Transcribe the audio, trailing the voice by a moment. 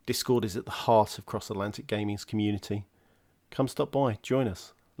Discord is at the heart of Cross Atlantic Gaming's community. Come stop by, join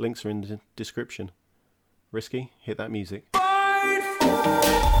us. Links are in the description. Risky, hit that music.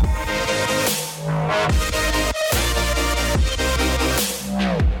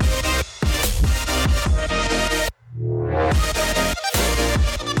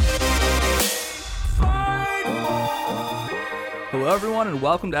 Hello everyone and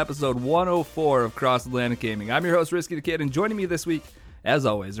welcome to episode 104 of Cross Atlantic Gaming. I'm your host Risky the Kid, and joining me this week, as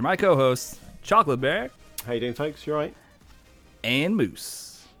always, are my co-hosts Chocolate Bear. How you doing, folks? You alright? And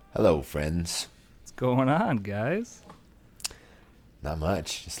Moose. Hello, friends. What's going on, guys? Not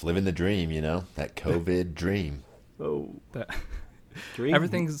much. Just living the dream, you know? That COVID dream. Oh, dream.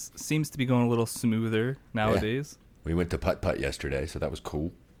 Everything seems to be going a little smoother nowadays. Yeah. We went to putt-putt yesterday, so that was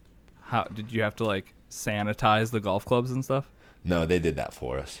cool. How did you have to sanitize the golf clubs and stuff? No, they did that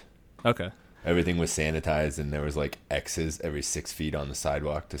for us. Okay. Everything was sanitized, and there was X's every 6 feet on the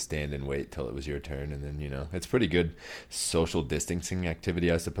sidewalk to stand and wait till it was your turn. And then, it's pretty good social distancing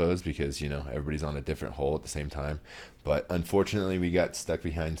activity, I suppose, because, everybody's on a different hole at the same time. But unfortunately, we got stuck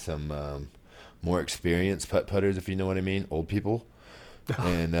behind some more experienced putt-putters, if you know what I mean, old people.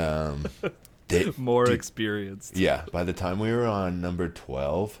 And experienced. Yeah. By the time we were on number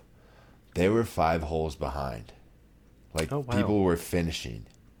 12, they were 5 holes behind. People were finishing.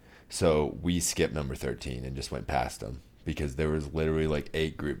 So we skipped number 13 and just went past them because there was literally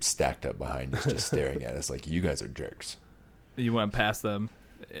 8 groups stacked up behind us just staring at us like, you guys are jerks. You went past them?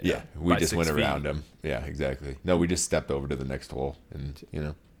 Yeah, we just went around feet. them. Yeah, exactly. No, we just stepped over to the next hole and,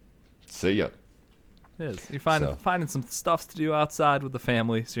 see ya. It is. You're finding some stuff to do outside with the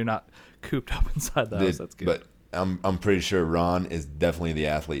family so you're not cooped up inside the house. That's good. But I'm pretty sure Ron is definitely the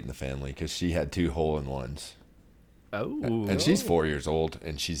athlete in the family because she had 2 hole-in-ones. Oh. And she's 4 years old,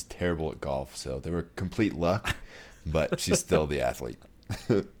 and she's terrible at golf, so they were complete luck, but she's still the athlete.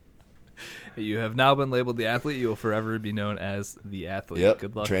 You have now been labeled the athlete. You will forever be known as the athlete. Yep.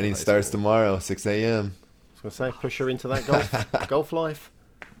 Good luck. Training starts tomorrow, 6 a.m. I was going to say, push her into that golf life.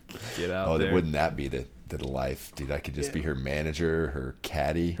 Get out there. Wouldn't that be the life? Dude, I could just be her manager, her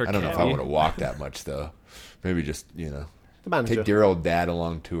caddy. I don't know if I caddy. want to walk that much, though. Maybe just, The manager. take your old dad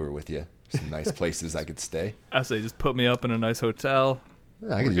along tour with you. Some nice places I could stay. I say just put me up in a nice hotel.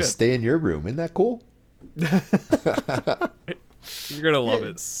 I could just stay in your room. Isn't that cool? You're going to love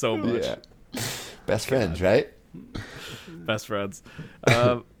it so much. Yeah. Best friends, right? Best friends.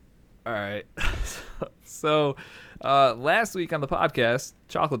 All right. So, last week on the podcast,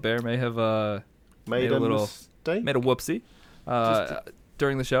 Chocolate Bear may have made a whoopsie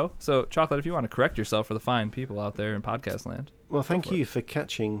during the show. So, Chocolate, if you want to correct yourself for the fine people out there in podcast land. Well, thank you for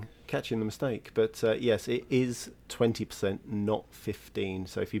catching the mistake. But yes, it is 20%, not 15.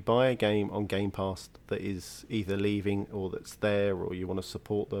 So if you buy a game on Game Pass that is either leaving or that's there, or you want to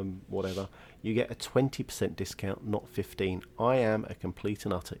support them, whatever, you get a 20% discount, not 15. I am a complete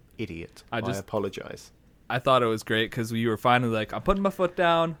and utter idiot. I apologize. I thought it was great because you were finally I'm putting my foot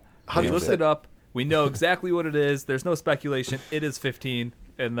down. We looked it up. We know exactly what it is. There's no speculation. It is 15.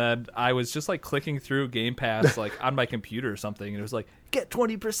 And then I was just clicking through Game Pass on my computer or something, and it was get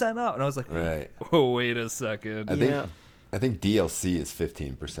 20% off. And I was like, right. Oh, wait a second. I think DLC is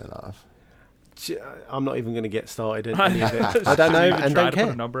 15% off. I'm not even going to get started in any of it. I don't know and try don't to care.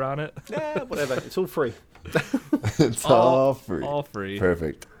 Put a number on it. Yeah, whatever. It's all free. It's all free. All free.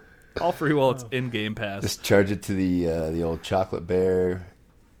 Perfect. All free while it's in Game Pass. Just charge it to the old Chocolate Bear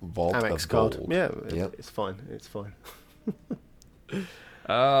vault Amex of card. gold. Yeah, Yep. It's fine. It's fine.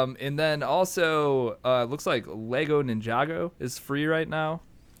 And then also, looks like Lego Ninjago is free right now.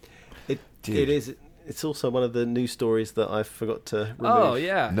 It is. It's also one of the news stories that I forgot to remove. Oh,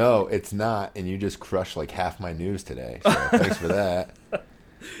 yeah. No, it's not, and you just crushed half my news today, so thanks for that.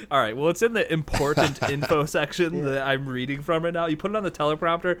 All right, well, it's in the important info section that I'm reading from right now. You put it on the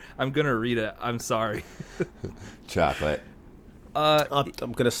teleprompter, I'm going to read it. I'm sorry. Chocolate. I'm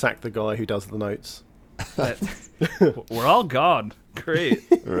going to sack the guy who does the notes. We're all gone. Great.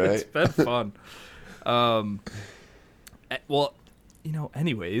 Right. It's been fun. Well,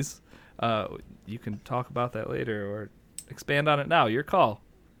 anyways, you can talk about that later or expand on it now. Your call.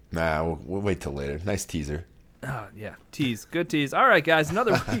 Nah, we'll wait till later. Nice teaser. Yeah, tease. Good tease. All right, guys,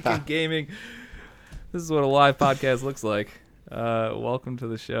 another week in gaming. This is what a live podcast looks like. Welcome to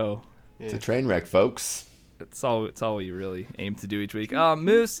the show. Yeah. It's a train wreck, folks. It's all we really aim to do each week.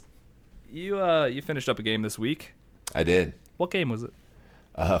 Moose, you finished up a game this week. I did. What game was it?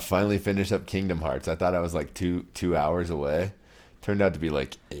 Finally finished up Kingdom Hearts. I thought I was 2 hours away. Turned out to be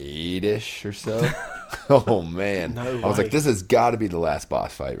 8-ish or so. Oh, man. No I was way. like, this has got to be the last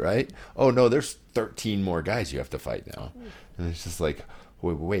boss fight, right? Oh, no, there's 13 more guys you have to fight now. And it's just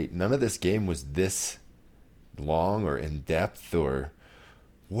wait, none of this game was this long or in depth, or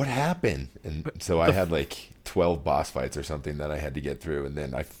what happened? And so I had like 12 boss fights or something that I had to get through, and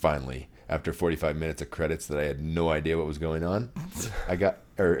then I finally, after 45 minutes of credits that I had no idea what was going on, I got,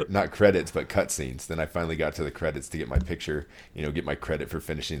 or not credits, but cutscenes. Then I finally got to the credits to get my picture, get my credit for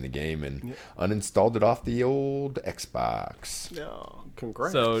finishing the game, and uninstalled it off the old Xbox. Oh,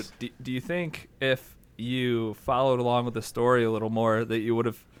 congrats. So do you think if you followed along with the story a little more that you would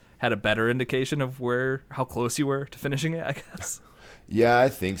have had a better indication of how close you were to finishing it, I guess? Yeah, I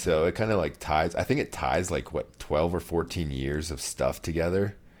think so. It kind of like ties, I think it ties like 12 or 14 years of stuff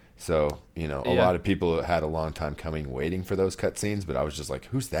together. So, a lot of people had a long time coming waiting for those cutscenes, but I was just like,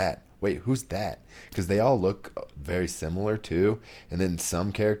 who's that? Wait, who's that? Because they all look very similar too. And then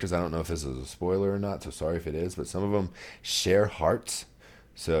some characters, I don't know if this is a spoiler or not, so sorry if it is, but some of them share hearts.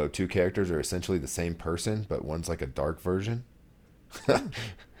 So 2 characters are essentially the same person, but one's like a dark version.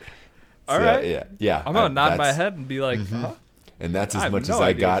 All right. Yeah. I'm going to nod my head and be like, huh? And that's as much as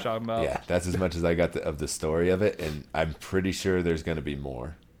I got. Yeah, that's as much as I got of the story of it, and I'm pretty sure there's going to be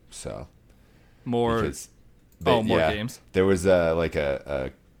more. So more games. There was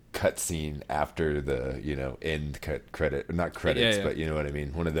a cut scene after the end credit, not credits, but you know what I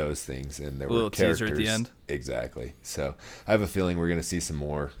mean, one of those things, and there were characters teaser at the end. Exactly. So I have a feeling we're going to see some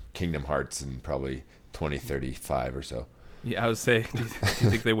more Kingdom Hearts in probably 2035 or so. Yeah, I would say, do you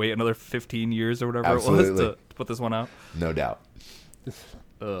think they wait another 15 years or whatever Absolutely. it was to put this one out? No doubt.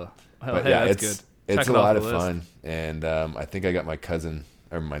 But yeah, that's good. It's a lot of fun, and I think I got my cousin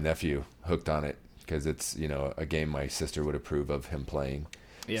or my nephew hooked on it because it's a game my sister would approve of him playing.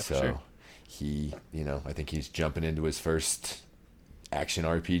 Yeah, so for sure. He, I think he's jumping into his first action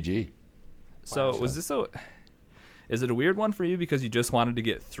RPG. So was this is it a weird one for you because you just wanted to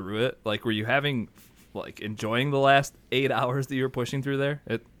get through it? Like, were you enjoying the last 8 hours that you were pushing through there?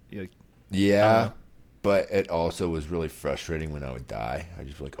 Yeah. But it also was really frustrating when I would die. I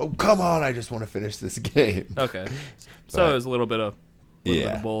just was like, oh, come on, I just want to finish this game. Okay. So it was a little bit of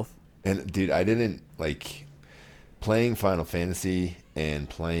both. And, dude, I didn't, playing Final Fantasy and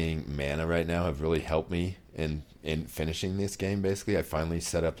playing Mana right now have really helped me in finishing this game, basically. I finally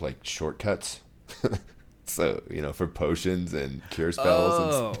set up, shortcuts. So, for potions and cure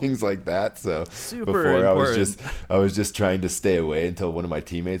spells and things like that. So super before important. I was just trying to stay away until one of my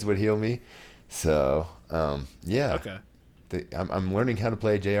teammates would heal me. So, yeah. Okay. I'm learning how to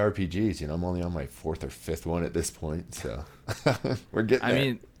play JRPGs. I'm only on my 4th or 5th one at this point, so we're getting there. I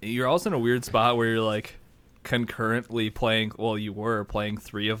mean, you're also in a weird spot where you're concurrently playing. Well, you were playing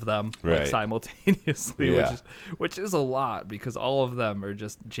 3 of them simultaneously, which is a lot because all of them are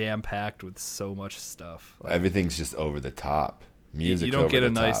just jam packed with so much stuff. Everything's just over the top. Music. You don't get a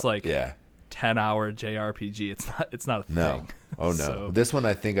nice 10-hour JRPG. It's not a thing. No. Oh no. So, this one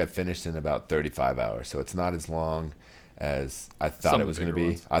I think I finished in about 35 hours, so it's not as long as I thought it was going to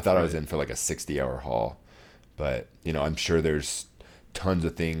be. I thought I was in for a 60-hour haul, but I'm sure there's tons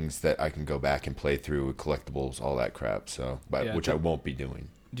of things that I can go back and play through with collectibles, all that crap. So, which I won't be doing.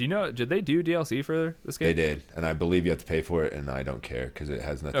 Do you know? Did they do DLC for this game? They did, and I believe you have to pay for it, and I don't care because it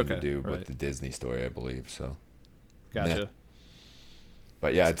has nothing to do with the Disney story, I believe. So, gotcha. Yeah.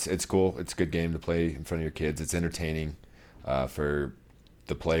 But yeah, it's cool. It's a good game to play in front of your kids. It's entertaining for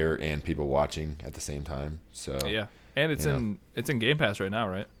the player and people watching at the same time. So yeah, and it's in Game Pass right now,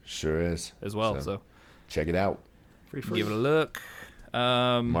 right? Sure is as well. So check it out. Free. Give it a look.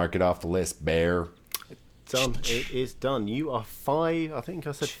 Mark it off the list, Bear. Done. It is done. You are 5. I think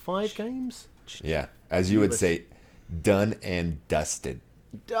I said 5 games. Yeah, as you would say, done and dusted.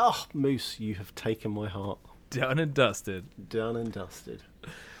 Oh, Moose, you have taken my heart. Done and dusted. Done and dusted.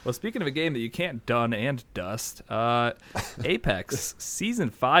 Well, speaking of a game that you can't done and dust, Apex Season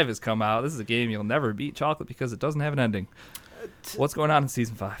 5 has come out. This is a game you'll never beat, Chocolate, because it doesn't have an ending. What's going on in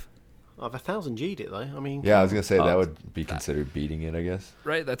Season 5? I've 1,000 G'd it, though. I mean... Yeah, I was going to say that would be considered beating it, I guess.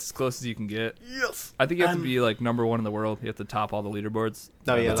 Right, that's as close as you can get. Yes! I think you have to be, number 1 in the world. You have to top all the leaderboards.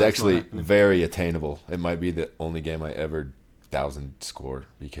 No, yeah, it's actually very attainable. It might be the only game I ever 1,000 score,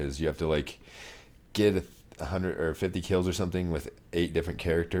 because you have to, get 100 or 50 kills or something with 8 different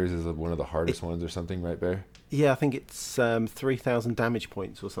characters is one of the hardest ones or something, right, Bear? Yeah, I think it's 3,000 damage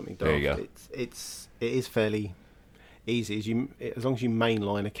points or something. There you go. It is fairly easy as long as you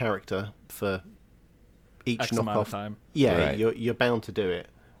mainline a character for each X knockoff amount of time. Yeah, right. you're bound to do it.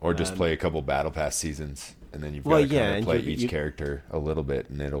 Or just play a couple Battle Pass seasons, and then you've got to play each character a little bit,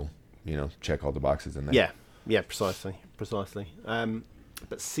 and it'll check all the boxes in there. Yeah, precisely.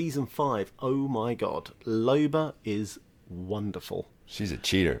 But Season 5, oh my god, Loba is wonderful. She's a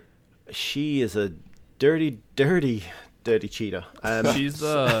cheater. She is a dirty Dirty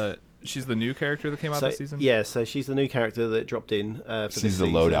Cheetah. She's the new character that came out this season? Yeah, so she's the new character that dropped in for this season. She's the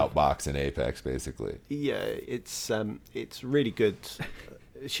loadout box in Apex, basically. Yeah, it's really good.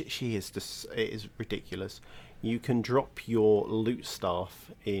 She is just, it is ridiculous. You can drop your loot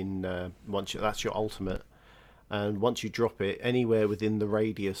staff in that's your ultimate, and once you drop it anywhere within the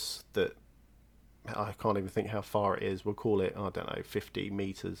radius that I can't even think how far it is. We'll call it 50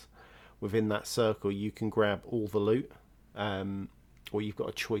 meters. Within that circle, you can grab all the loot. Or you've got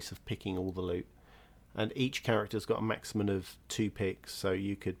a choice of picking all the loot, and each character's got a maximum of 2 picks, so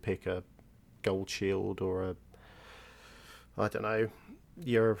you could pick a gold shield or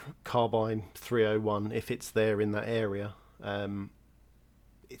your carbine 301 if it's there in that area.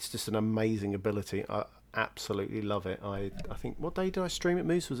 It's just an amazing ability. I absolutely love it. I think, what day did I stream it,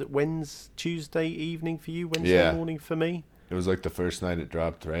 Moose? Was it Tuesday evening for you, Wednesday morning for me? It was like the first night it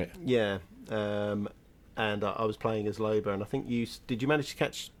dropped, right? Yeah. And I was playing as Loba, and I think did you manage to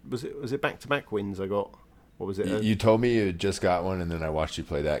catch? Was it back-to-back wins I got? What was it? You told me you just got one, and then I watched you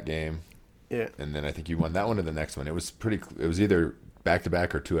play that game. Yeah. And then I think you won that one or the next one. It was either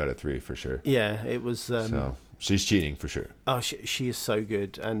back-to-back or 2 out of 3 for sure. Yeah, it was. So she's cheating for sure. Oh, she is so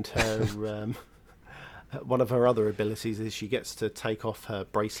good, and her one of her other abilities is she gets to take off her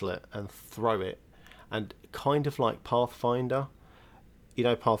bracelet and throw it, and kind of like Pathfinder. You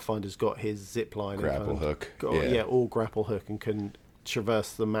know, Pathfinder's got his zip line, grapple hook, all grapple hook, and can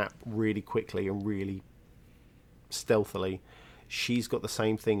traverse the map really quickly and really stealthily. She's got the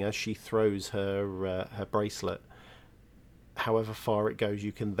same thing. As she throws her bracelet, however far it goes,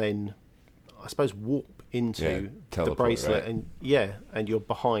 you can then, I suppose, warp into the bracelet, right? and you're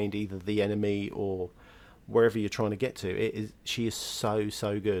behind either the enemy or wherever you're trying to get to. She is so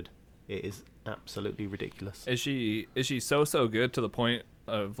good. It is absolutely ridiculous. Is she so good to the point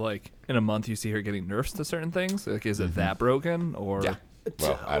of, like, in a month you see her getting nerfs to certain things? Like, is it that broken, or? Yeah.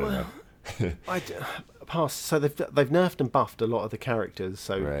 Well, I don't know. Pass. So they've nerfed and buffed a lot of the characters.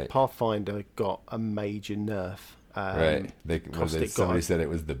 So right. Pathfinder got a major nerf. Right. Somebody said it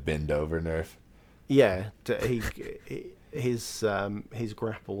was the bend over nerf. Yeah. His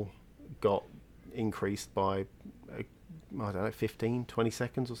grapple got increased by 15, 20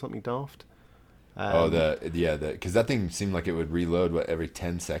 seconds or something daft. Because that thing seemed like it would reload every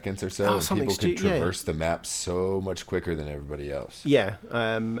 10 seconds or so, and people could traverse the map so much quicker than everybody else. Yeah,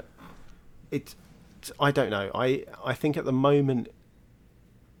 I don't know. I think at the moment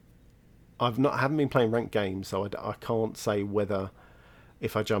I haven't been playing ranked games, so I can't say whether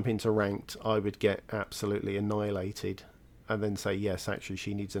if I jump into ranked I would get absolutely annihilated, and then say yes, actually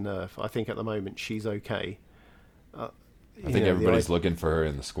she needs a nerf. I think at the moment she's okay. I think everybody's looking for her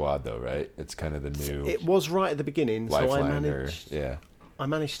in the squad, though, right? It's kind of the new. It was right at the beginning, so I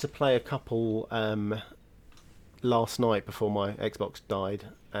managed to play a couple last night before my Xbox died,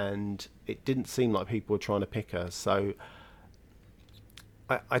 and it didn't seem like people were trying to pick her. So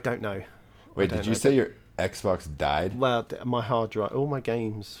I don't know. Wait, did you say your Xbox died? Well, my hard drive, all my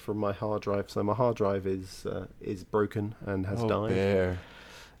games from my hard drive. So my hard drive is broken and has died. Bear.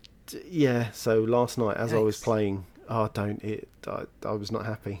 Yeah. So last night, as I was playing. I was not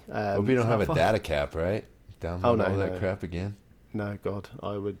happy. Hope you don't have a data cap, right? Download all that crap again? No, God,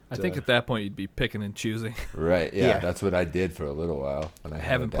 I would. I think at that point you'd be picking and choosing. Right, yeah, that's what I did for a little while. When I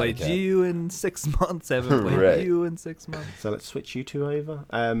haven't played you in 6 months. Haven't played you in 6 months. So let's switch you two over.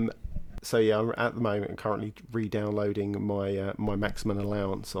 So yeah, I'm at the moment currently re-downloading my maximum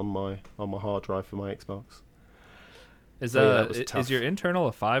allowance on my hard drive for my Xbox. Is your internal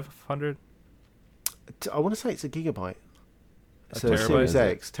a 500? I want to say it's a gigabyte. It's a Series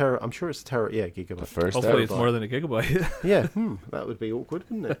X. I'm sure it's a tera. Yeah, gigabyte. The first. Hopefully, it's more than a gigabyte. Yeah, that would be awkward,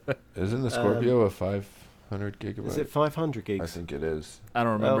 wouldn't it? Isn't the Scorpio a 500 gigabyte? Is it 500 gigs? I think it is. I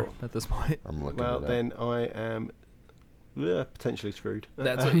don't remember at this point. I'm looking. Well, then I am potentially screwed.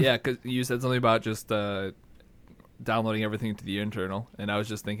 That's because you said something about just downloading everything to the internal, and I was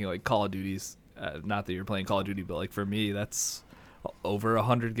just thinking like Call of Duty's. Not that you're playing Call of Duty, but like for me, that's over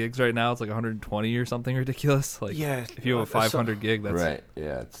 100 gigs right now. It's like 120 or something ridiculous. Like, yeah, if you have a 500 gig, that's right.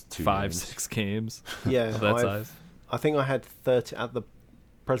 Yeah, it's 5-6 games. Yeah, that size. I think I had 30 at the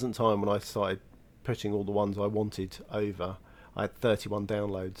present time when I started putting all the ones I wanted over. I had 31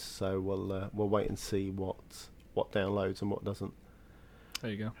 downloads. So we'll wait and see what downloads and what doesn't.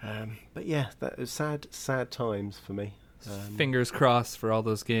 There you go. But yeah, that was sad times for me. Fingers crossed for all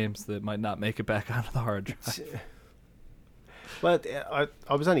those games that might not make it back onto the hard drive. Well,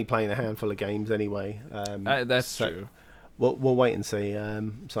 I was only playing a handful of games anyway. That's true. We'll wait and see.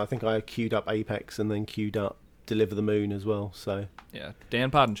 So I think I queued up Apex and then queued up Deliver the Moon as well. So yeah, Dan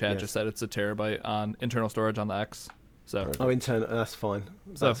Pod in chat just said it's a terabyte on internal storage on the X. So internal. That's fine.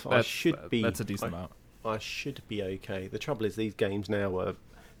 That's a decent amount. I should be okay. The trouble is these games now are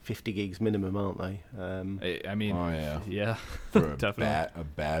 50 gigs minimum, aren't they? I mean, yeah, for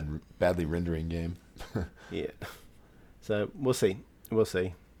definitely badly rendering game. Yeah. So we'll see.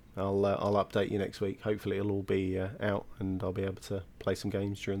 I'll update you next week. Hopefully it'll all be out and I'll be able to play some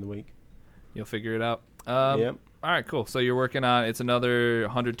games during the week. You'll figure it out. Yeah. All right, cool. So you're working on it's another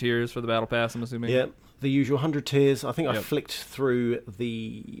 100 tiers for the Battle Pass, I'm assuming. Yeah, the usual 100 tiers. I think I flicked through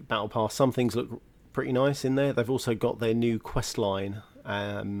the Battle Pass. Some things look pretty nice in there. They've also got their new quest line,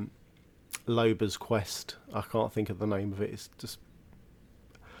 Loba's Quest. I can't think of the name of it. It's just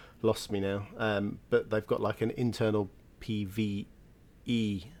lost me now. But they've got like an internal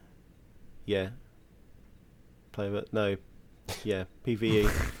PvE. Yeah. PvE.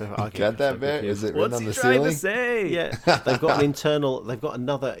 I got that bit? Is it written on the ceiling? What's he trying to say? Yeah. They've got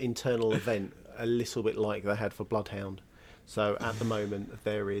another internal event, a little bit like they had for Bloodhound. So at the moment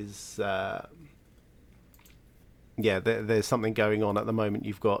there is there's something going on at the moment.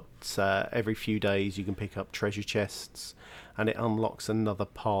 You've got every few days you can pick up treasure chests and it unlocks another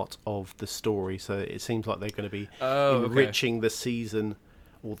part of the story. So it seems like they're going to be enriching the season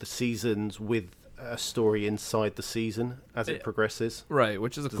or the seasons with a story inside the season as it progresses. Right,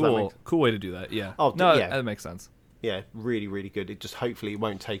 which is a cool way to do that. Yeah. That makes sense. Yeah, really, really good. It just hopefully it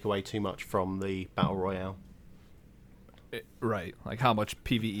won't take away too much from the Battle Royale. Right, like how much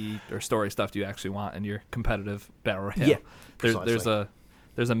PvE or story stuff do you actually want in your competitive Battle Royale? Yeah,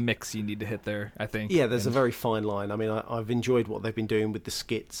 there's a mix you need to hit there, I think. Yeah, there's a very fine line. I mean, I've enjoyed what they've been doing with the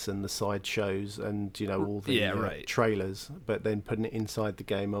skits and the side shows and all the trailers, but then putting it inside the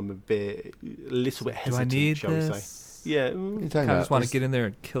game, I'm a little bit hesitant. Do I need shall this? We say? Yeah, I just want to get in there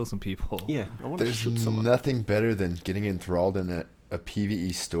and kill some people. Yeah, I want to shoot someone. There's nothing better than getting enthralled in a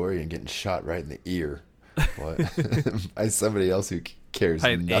PvE story and getting shot right in the ear. By somebody else who cares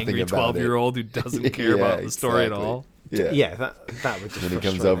nothing about it. An angry 12-year-old who doesn't care about the story at all. Yeah, that would just when he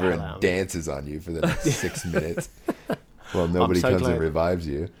comes over and dances on you for the next 6 minutes. Well, nobody comes and revives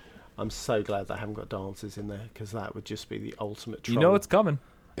you. I'm so glad that I haven't got dances in there because that would just be the ultimate troll. You know it's coming.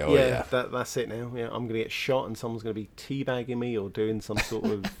 Oh, yeah. That's it now. Yeah, I'm going to get shot and someone's going to be teabagging me or doing some sort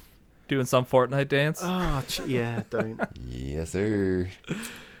of... doing some Fortnite dance? Oh, yeah, don't. Yes, sir.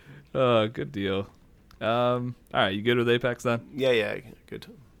 Good deal. All right, you good with Apex then? Yeah, good.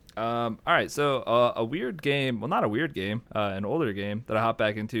 All right, so a weird game, well, not a weird game, an older game that I hopped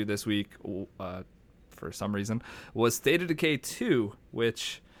back into this week for some reason was State of Decay 2,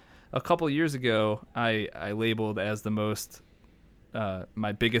 which a couple years ago I labeled as the most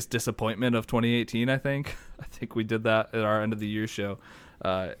my biggest disappointment of 2018. I think we did that at our end of the year show,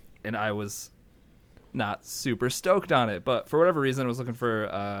 and I was not super stoked on it, but for whatever reason I was looking for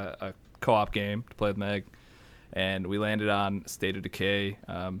a co-op game to play with Meg, and we landed on State of Decay.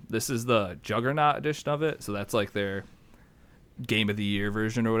 This is the Juggernaut edition of it, so that's like their Game of the Year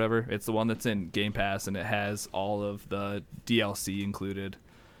version or whatever. It's the one that's in Game Pass, and it has all of the DLC included.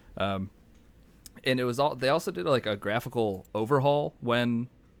 And it was all. They also did like a graphical overhaul when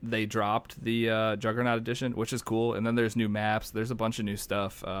they dropped the Juggernaut edition, which is cool. And then there's new maps. There's a bunch of new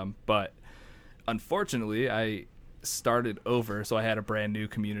stuff. But unfortunately, I started over, so I had a brand new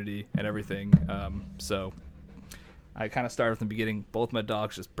community and everything. So I kind of started from the beginning. Both my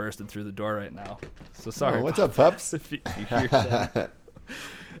dogs just bursted through the door right now. So sorry. Oh, what's up, pups? If you hear that.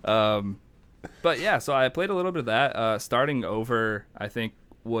 But yeah, so I played a little bit of that. Starting over, I think,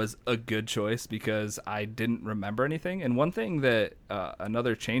 was a good choice because I didn't remember anything. And one thing that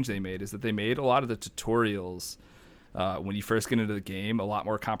another change they made is that they made a lot of the tutorials when you first get into the game a lot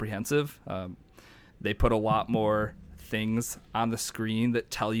more comprehensive. They put a lot more things on the screen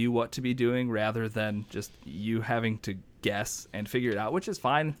that tell you what to be doing rather than just you having to guess and figure it out, which is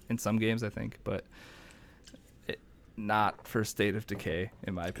fine in some games, I think, but not for State of Decay,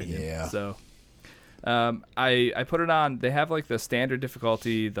 in my opinion. Yeah. So I put it on. They have like the standard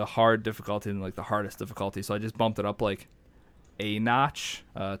difficulty, the hard difficulty, and like the hardest difficulty. So I just bumped it up like a notch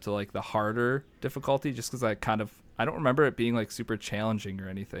to like the harder difficulty, just because I don't remember it being like super challenging or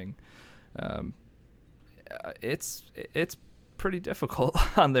anything. It's pretty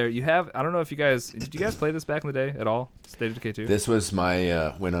difficult on there. I don't know if did you guys play this back in the day at all? State of Decay 2? This was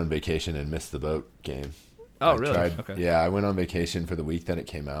my went on vacation and missed the boat game. Oh, really? Okay. Yeah, I went on vacation for the week that it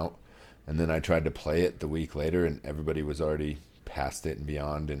came out, and then I tried to play it the week later, and everybody was already past it and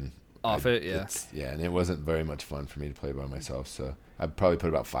beyond and off it. Yeah. And it wasn't very much fun for me to play by myself, so I probably put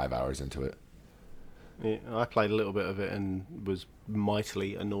about 5 hours into it. Yeah, I played a little bit of it and was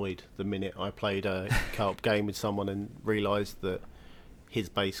mightily annoyed the minute I played a co-op game with someone and realised that his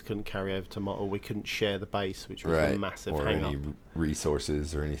base couldn't carry over to mine, or we couldn't share the base, which was right. a massive or hang-up. any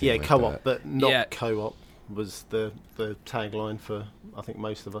resources or anything. Yeah, like co-op, that. but not co-op was the tagline for I think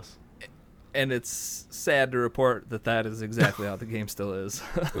most of us. And it's sad to report that is exactly how the game still is.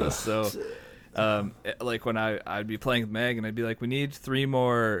 So, like when I'd be playing with Meg and I'd be like, we need 3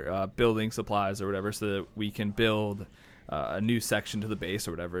 more building supplies or whatever so that we can build a new section to the base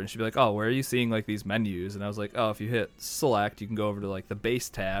or whatever. And she'd be like, oh, where are you seeing like these menus? And I was like, oh, if you hit select, you can go over to like the base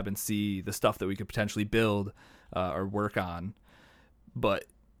tab and see the stuff that we could potentially build or work on. But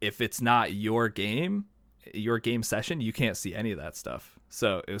if it's not your game session, you can't see any of that stuff.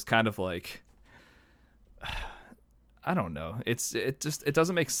 So it was kind of like, I don't know. It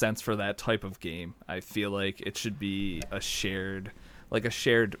doesn't make sense for that type of game. I feel like it should be a shared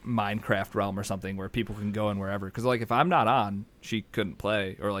Minecraft realm or something where people can go in wherever. Because like if I'm not on, she couldn't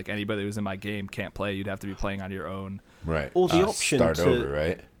play, or like anybody who's in my game can't play. You'd have to be playing on your own. Right. Or the option start to over,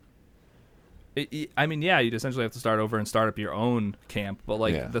 right? I mean, yeah, you'd essentially have to start over and start up your own camp. But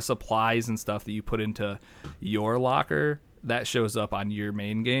like the supplies and stuff that you put into your locker, that shows up on your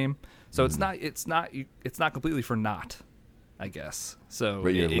main game. So it's not completely for naught, I guess. So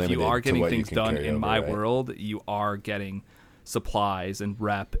if you are getting things done in my world, you are getting supplies and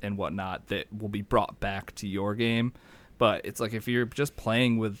rep and whatnot that will be brought back to your game. But it's like if you're just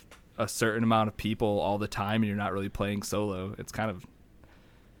playing with a certain amount of people all the time and you're not really playing solo, it's kind of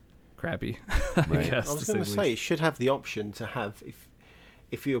crappy. Right. I guess, I was going to say, it should have the option to have,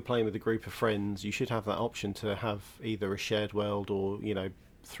 if you're playing with a group of friends, you should have that option to have either a shared world or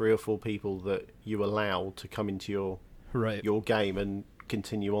 3 or 4 people that you allow to come into your game and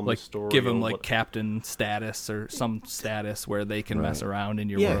continue on like the story. Give them like captain status or some status where they can mess around in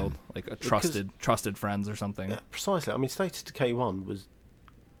your world, like a trusted friends or something. Yeah, precisely. I mean, State of Decay 1 was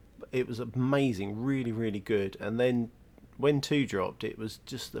amazing, really, really good. And then when 2 dropped, it was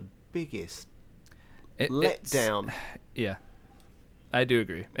just the biggest letdown. Yeah, I do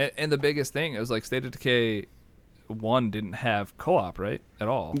agree. And the biggest thing, it was like State of Decay 1 didn't have co-op, right, at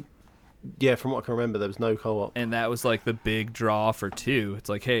all. Yeah, from what I can remember, there was no co-op. And that was like the big draw for 2. It's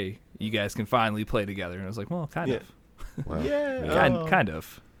like, hey, you guys can finally play together. And I was like, well, kind of. Well, yeah. Kind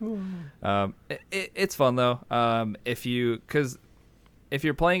of. It's fun, though. If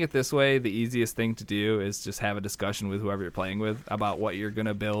you're playing it this way, the easiest thing to do is just have a discussion with whoever you're playing with about what you're going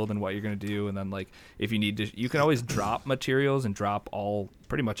to build and what you're going to do. And then, like, if you need to, you can always drop materials and drop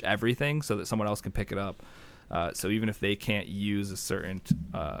pretty much everything so that someone else can pick it up. So even if they can't use a certain,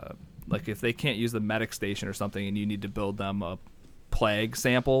 like if they can't use the medic station or something and you need to build them a plague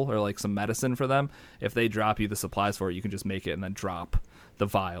sample or like some medicine for them, if they drop you the supplies for it, you can just make it and then drop the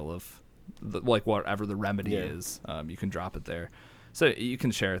vial of like whatever the remedy is. You can drop it there. So you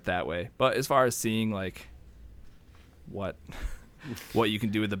can share it that way. But as far as seeing like what you can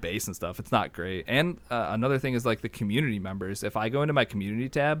do with the base and stuff, it's not great. And another thing is like the community members. If I go into my community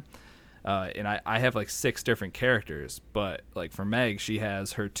tab, and I have like 6 different characters, but like for Meg, she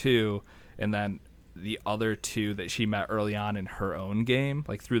has her 2, and then the other 2 that she met early on in her own game,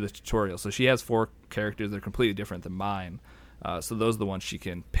 like through the tutorial. So she has 4 characters that are completely different than mine. So those are the ones she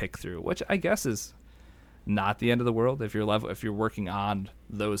can pick through, which I guess is not the end of the world. If you're working on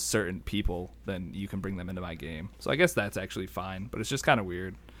those certain people, then you can bring them into my game. So I guess that's actually fine, but it's just kind of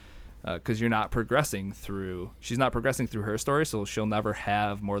weird. Because she's not progressing through her story, so she'll never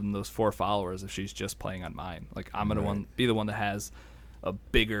have more than those 4 followers if she's just playing on mine. Like I'm gonna be the one that has a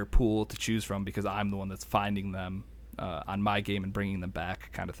bigger pool to choose from because I'm the one that's finding them on my game and bringing them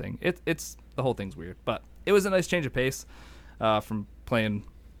back, kind of thing. It's the whole thing's weird, but it was a nice change of pace from playing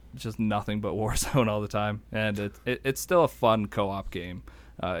just nothing but Warzone all the time, and it's still a fun co-op game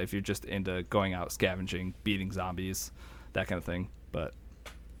if you're just into going out scavenging, beating zombies, that kind of thing. But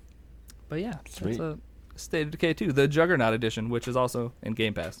yeah, Sweet. It's a State of Decay 2, the Juggernaut edition, which is also in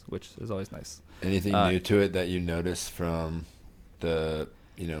Game Pass, which is always nice. Anything new to it that you noticed from the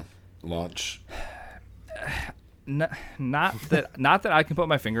launch? Not that I can put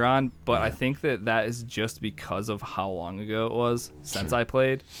my finger on, but I think that is just because of how long ago it was since I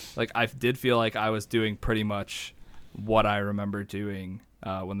played. Like I did feel like I was doing pretty much what I remember doing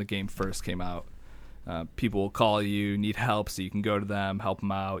when the game first came out. People will call you, need help, so you can go to them, help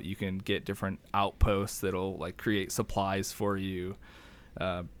them out. You can get different outposts that'll like create supplies for you.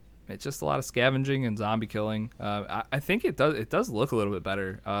 It's just a lot of scavenging and zombie killing. I think it does look a little bit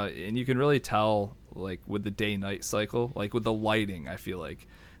better, and you can really tell like with the day-night cycle, like with the lighting. I feel like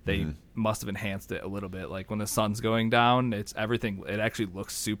they must have enhanced it a little bit. Like when the sun's going down, it's everything. It actually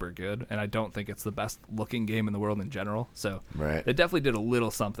looks super good, and I don't think it's the best looking game in the world in general. So they definitely did a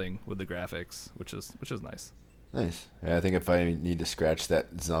little something with the graphics, which is nice. Nice. Yeah, I think if I need to scratch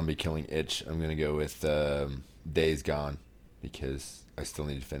that zombie killing itch, I'm gonna go with Days Gone, because I still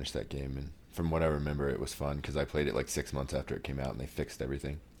need to finish that game. And from what I remember, it was fun because I played it like 6 months after it came out, and they fixed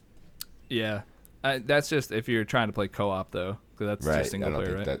everything. Yeah, that's just if you're trying to play co-op though, because that's just single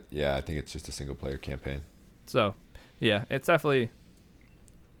player, right? I think it's just a single player campaign. So, yeah, it's definitely.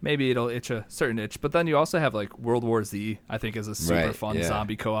 Maybe it'll itch a certain itch, but then you also have like World War Z. I think is a super fun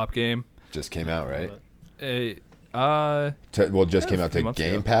zombie co-op game. Just came out, right? Just came out to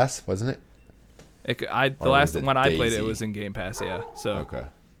Game Pass, wasn't it? The last when I played it was in Game Pass. Yeah. So. Okay.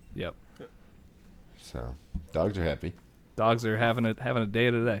 Yep. So dogs are happy. Dogs are having a day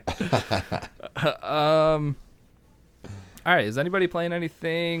today. All right. Is anybody playing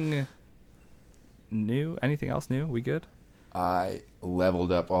anything new? Anything else new? We good? I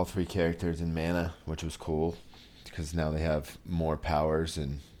leveled up all 3 characters in mana, which was cool because now they have more powers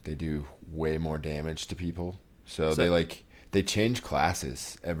and they do way more damage to people. So they change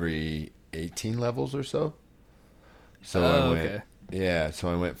classes every 18 levels or so. So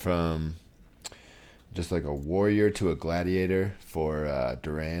I went from just like a warrior to a gladiator for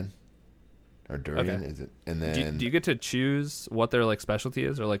Duran. Or Durian, is it? And then do you get to choose what their like specialty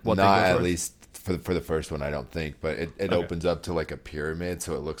is, or like what? Not at least for the first one, I don't think. But it opens up to like a pyramid,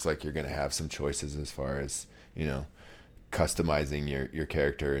 so it looks like you're going to have some choices as far as customizing your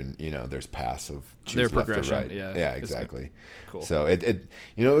character, and there's paths of their progression. Left or right. Yeah, exactly. Cool. So it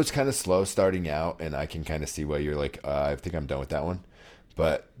was kind of slow starting out, and I can kind of see why you're like, I think I'm done with that one.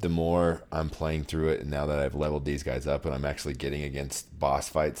 But the more I'm playing through it, and now that I've leveled these guys up and I'm actually getting against boss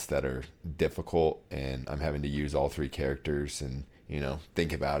fights that are difficult, and I'm having to use all 3 characters and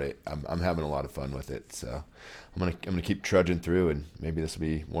think about it, I'm having a lot of fun with it. So I'm gonna keep trudging through, and maybe this will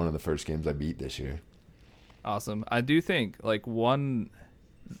be one of the first games I beat this year. Awesome. I do think like you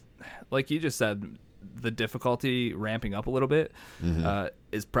just said, the difficulty ramping up a little bit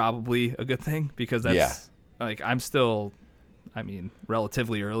is probably a good thing, because that's like I'm still.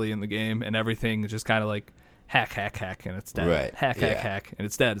 Relatively early in the game, and everything is just kind of like hack, and it's dead. Right. Hack, and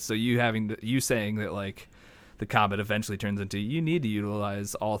it's dead. So you saying that like the combat eventually turns into you need to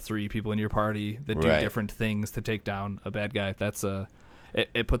utilize all 3 people in your party that do different things to take down a bad guy. That's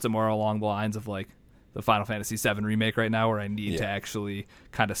it puts it more along the lines of like the Final Fantasy VII remake right now, where I need to actually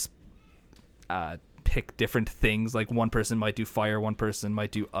kind of pick different things. Like one person might do fire, one person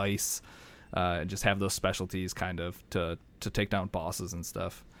might do ice, and just have those specialties kind of to take down bosses and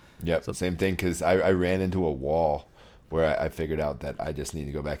stuff. Yep, so, same thing, because I ran into a wall where I figured out that I just need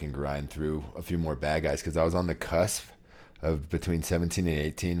to go back and grind through a few more bad guys, because I was on the cusp of between 17 and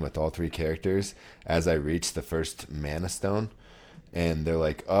 18 with all 3 characters as I reached the first Mana Stone. And they're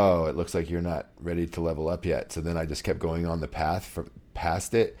like, oh, it looks like you're not ready to level up yet. So then I just kept going on the path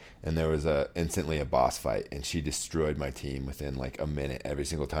past it, and there was instantly a boss fight, and she destroyed my team within like a minute every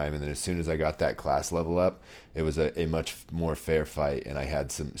single time. And then as soon as I got that class level up, it was a much more fair fight, and I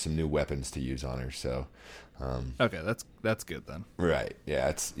had some new weapons to use on her. So okay, that's good then. Right. Yeah,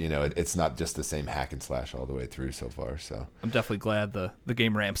 it's not just the same hack and slash all the way through so far. So I'm definitely glad the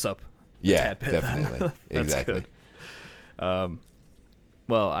game ramps up. Yeah, definitely. Exactly. Good.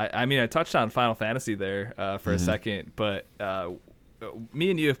 Well, I touched on Final Fantasy there for a second, but me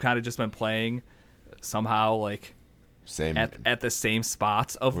and you have kind of just been playing somehow like same at the same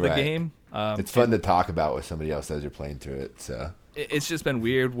spots of the game. It's fun to talk about with somebody else as you're playing through it. So it's just been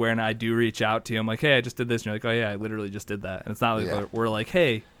weird when I do reach out to you. I'm like, hey, I just did this. And you're like, oh, yeah, I literally just did that. And it's not like we're like,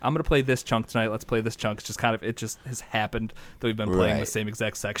 hey, I'm going to play this chunk tonight. Let's play this chunk. It's just kind of, it just has happened that we've been playing the same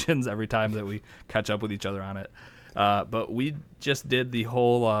exact sections every time that we catch up with each other on it. But we just did the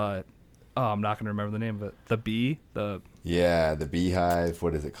whole, I'm not going to remember the name of it. The Beehive.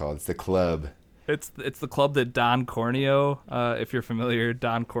 What is it called? It's the club. It's the club that Don Corneo, if you're familiar,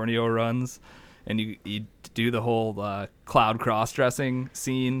 Don Corneo runs. And you do the whole cloud cross-dressing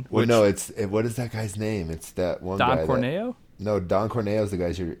scene. Well, no, what is that guy's name? It's that one Don guy. Don Corneo? No, Don Corneo's the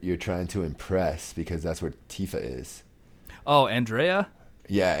guy you're trying to impress, because that's where Tifa is. Oh, Andrea?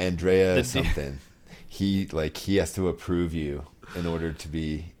 Yeah, Andrea something. He has to approve you in order to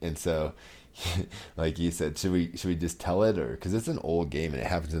be, and so like you said, should we just tell it, or because it's an old game and it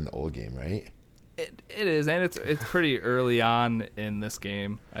happens in the old game, right? It is, and it's pretty early on in this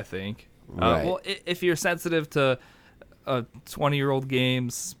game, I think. Right. Well, if you're sensitive to 20-year-old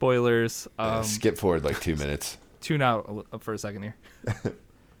games, spoilers, skip forward like 2 minutes. Tune out for a second here.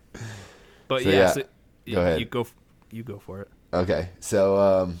 But go ahead. You go for it. Okay,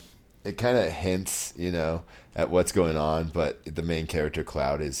 so it kind of hints, at what's going on, but the main character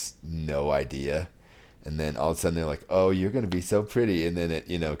Cloud has no idea, And then all of a sudden they're like, "Oh, you're gonna be so pretty," and then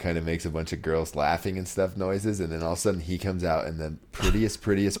it, kind of makes a bunch of girls laughing and stuff noises, and then all of a sudden he comes out in the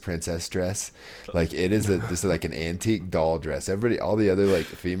prettiest princess dress, like it is just like an antique doll dress. Everybody, all the other like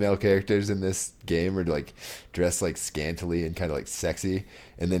female characters in this game are like dressed like scantily and kind of like sexy,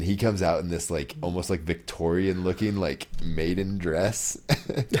 and then he comes out in this like almost like Victorian looking like maiden dress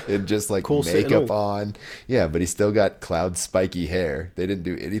and just like makeup on. Yeah, but he's still got Cloud's spiky hair. They didn't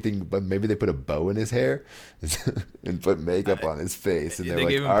do anything, but maybe they put a bow in his hair and put makeup on his face, and they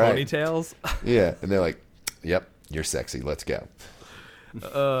gave him ponytails. Yeah, and they're like, "Yep, you're sexy. Let's go."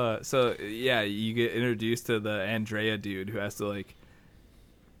 So yeah, you get introduced to the Andrea dude who has to like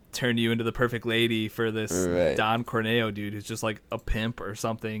turn you into the perfect lady for this Don Corneo dude who's just like a pimp or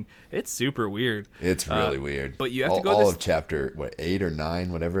something. It's super weird. It's really weird. But you have to go all of chapter 8 or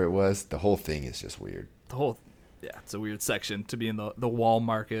 9, whatever it was. The whole thing is just weird. It's a weird section to be in the wall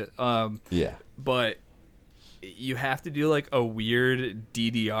market. Yeah. But you have to do like a weird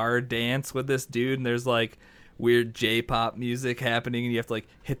DDR dance with this dude, and there's like weird J-pop music happening, and you have to like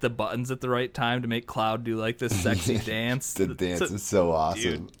hit the buttons at the right time to make Cloud do like this sexy dance. The dance is so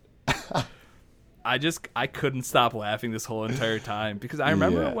awesome. I couldn't stop laughing this whole entire time because I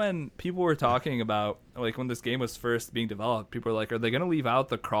remember when people were talking about like when this game was first being developed, people were like, are they going to leave out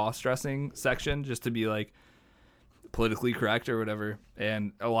the cross-dressing section just to be like politically correct or whatever?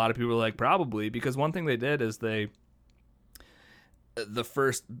 And a lot of people were like, probably, because one thing they did is the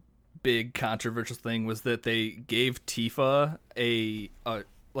first big controversial thing was that they gave Tifa a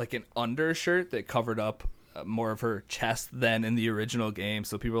like an undershirt that covered up more of her chest than in the original game.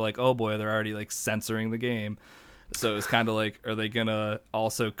 So people were like, oh boy, they're already like censoring the game. So it's kind of like, are they gonna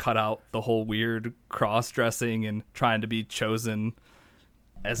also cut out the whole weird cross-dressing and trying to be chosen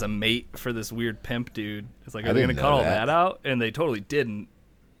as a mate for this weird pimp dude? It's like, are they gonna cut all that out? And they totally didn't.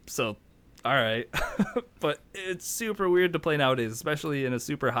 So all right. But it's super weird to play nowadays, especially in a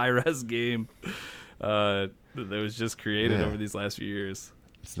super high-res game that was just created over these last few years.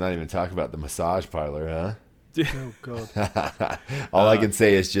 Let's not even talk about the massage parlor, huh? Oh God! All I can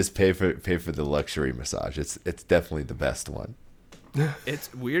say is just pay for the luxury massage. It's definitely the best one.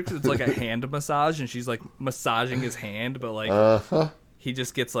 It's weird because it's like a hand massage, and she's like massaging his hand, but like he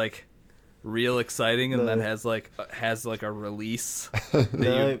just gets like real exciting, and then has like a release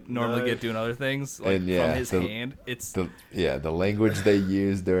that you normally get doing other things like from his hand. It's the language they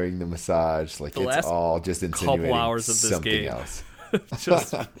use during the massage, like it's all just insinuating couple hours of this something game. Else.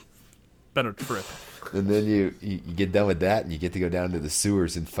 Just been a trip. And then you get done with that, and you get to go down to the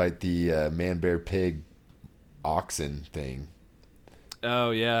sewers and fight the man, bear, pig, oxen thing.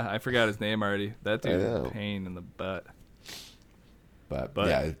 Oh yeah, I forgot his name already. That dude's a pain in the butt. But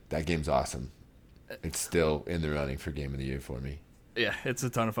yeah, that game's awesome. It's still in the running for Game of the Year for me. Yeah, it's a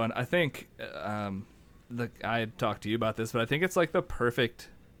ton of fun. I think I had talked to you about this, but I think it's like the perfect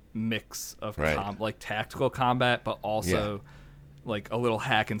mix of like tactical combat, but also like a little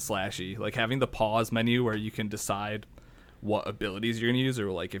hack and slashy, like having the pause menu where you can decide what abilities you're going to use, or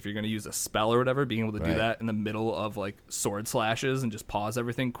like if you're going to use a spell or whatever, being able to do that in the middle of like sword slashes and just pause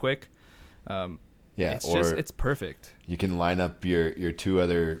everything quick. It's perfect. You can line up your two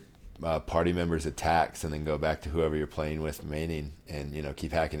other party members' attacks and then go back to whoever you're playing with maining, and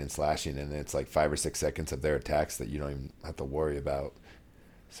keep hacking and slashing, and it's like 5 or 6 seconds of their attacks that you don't even have to worry about.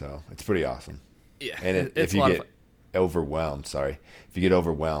 So it's pretty awesome. Yeah, and if you get overwhelmed,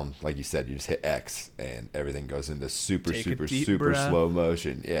 like you said, you just hit X and everything goes into super slow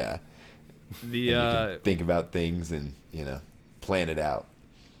motion. Yeah, you can think about things and plan it out.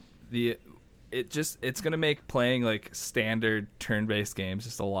 It's gonna make playing like standard turn-based games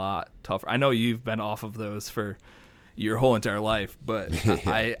just a lot tougher. I know you've been off of those for your whole entire life, but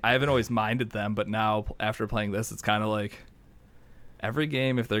I haven't always minded them. But now after playing this, it's kind of like every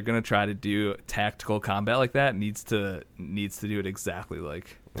game, if they're gonna try to do tactical combat like that, needs to do it exactly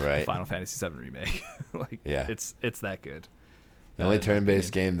like Final Fantasy VII Remake. It's that good. The only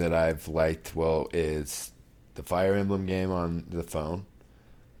turn-based game that I've liked is the Fire Emblem game on the phone,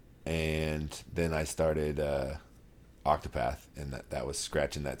 and then I started Octopath, and that was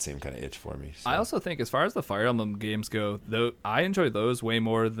scratching that same kind of itch for me. So. I also think as far as the Fire Emblem games go, though, I enjoy those way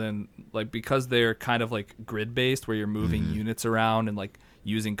more than because they're kind of like grid based, where you're moving units around and like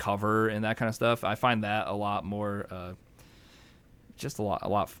using cover and that kind of stuff. I find that a lot more, just a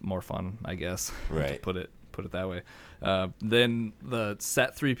lot more fun, I guess. Right. to put it that way. Then the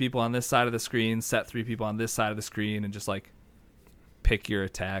set 3 people on this side of the screen, set 3 people on this side of the screen, and just like pick your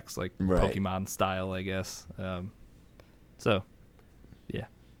attacks like Pokemon style, I guess. So, yeah,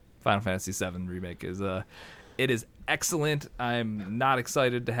 Final Fantasy VII Remake is excellent. I'm not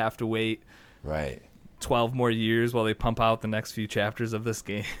excited to have to wait. Right. 12 more years while they pump out the next few chapters of this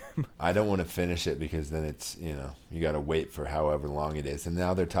game. I don't want to finish it because then it's, you got to wait for however long it is. And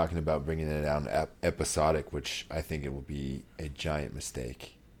now they're talking about bringing it down episodic, which I think it will be a giant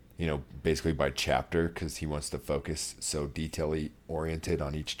mistake. Basically by chapter, because he wants to focus so detail-y oriented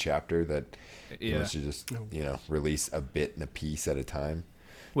on each chapter that he wants to just, release a bit and a piece at a time.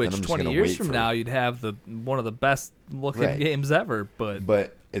 Which 20 years from now, you'd have one of the best looking games ever.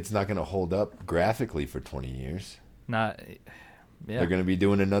 But it's not going to hold up graphically for 20 years. They're going to be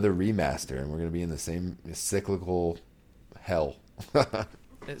doing another remaster, and we're going to be in the same cyclical hell.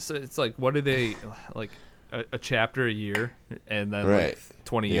 It's like, what are they, like a chapter a year, and then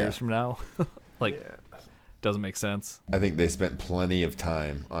 20 years from now? Doesn't make sense. I think they spent plenty of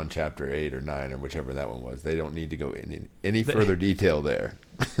time on chapter 8 or 9 or whichever that one was. They don't need to go in any further detail there.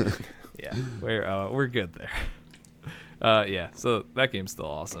 Yeah, we're good there. So that game's still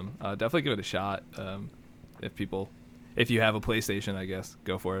awesome. Definitely give it a shot. If you have a PlayStation, I guess,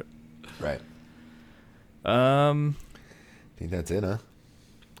 go for it. Right. I think that's it, huh?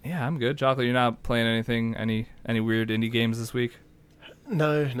 Yeah, I'm good. Chocolate, you're not playing anything, any weird indie games this week?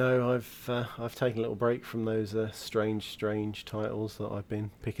 No, I've taken a little break from those strange titles that I've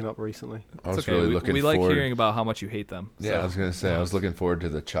been picking up recently. I was really looking we forward. like hearing about how much you hate them. Yeah, I was going to say, I was looking forward to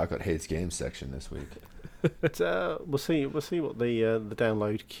the Chocolate Hates Games section this week. But, we'll see what the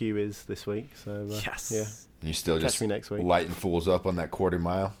download queue is this week. So yes, yeah. You still Catch just me next week. Lighting fools up on that quarter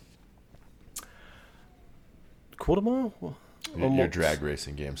mile? Quarter mile? Your drag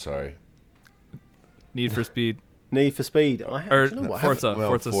racing game, sorry. Need for Speed. Need for Speed. Forza,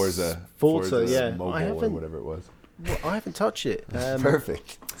 yeah. Mobile or whatever it was. Well, I haven't touched it.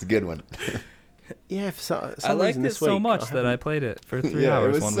 Perfect. It's a good one. Yeah, for some I liked reason it this so week, much that I played it for 3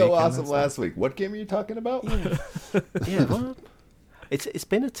 hours. It was so awesome last week. What game are you talking about? Yeah, well, it's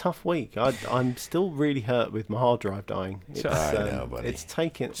been a tough week. I'm still really hurt with my hard drive dying. I know, buddy. It's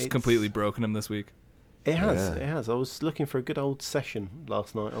completely broken him this week. It has. I was looking for a good old session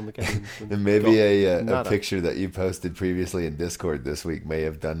last night on the game. And maybe a picture that you posted previously in Discord this week may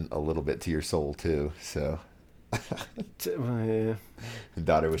have done a little bit to your soul too. So, yeah.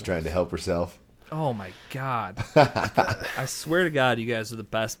 Daughter was trying to help herself. Oh my God! I swear to God, you guys are the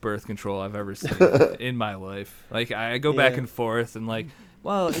best birth control I've ever seen in my life. Like I go back and forth and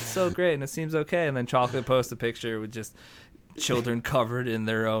well, it's so great and it seems okay, and then Chocolate posts a picture with just children covered in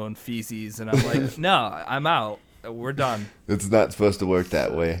their own feces, and I'm like, no, I'm out. We're done. It's not supposed to work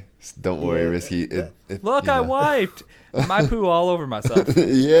that way. Don't worry, Risky. Look, I wiped my poo all over myself.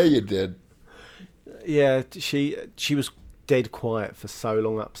 Yeah, you did. Yeah, she was dead quiet for so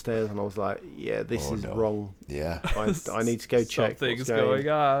long upstairs, and I was like, yeah, this is wrong. Yeah. I need to go check. Something's going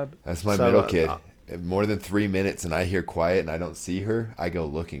on. That's my middle kid. More than 3 minutes and I hear quiet and I don't see her, I go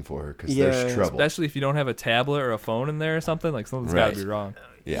looking for her because there's trouble. Especially if you don't have a tablet or a phone in there or something. Like something's got to be wrong.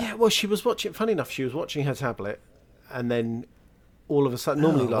 Yeah. Well, she was watching. Funny enough, she was watching her tablet, and then all of a sudden,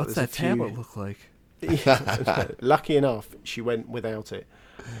 normally what's that tablet look like? Lucky enough, she went without it.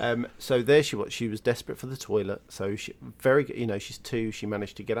 So there she was. She was desperate for the toilet. So she she's 2. She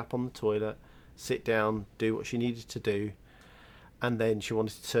managed to get up on the toilet, sit down, do what she needed to do, and then she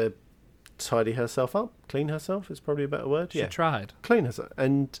wanted to tidy herself up, clean herself is probably a better word. She tried. Clean herself.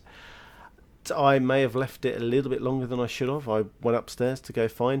 And I may have left it a little bit longer than I should have. I went upstairs to go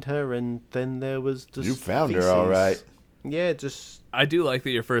find her, and then there was just You found her all right. Yeah, just... I do like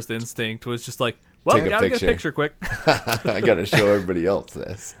that your first instinct was just like, well, we gotta get a picture quick. I gotta show everybody else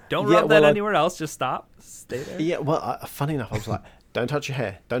this. Don't rub that anywhere else, just stop. Stay there. Yeah, well, funny enough, I was like, don't touch your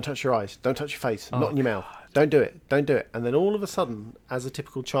hair, don't touch your eyes, don't touch your face, not in your mouth. Don't do it. And then all of a sudden, as a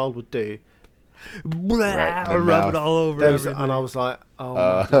typical child would do, rub it all over everything. And I was like,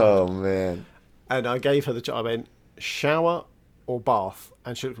 oh man. And I gave her I went, shower or bath?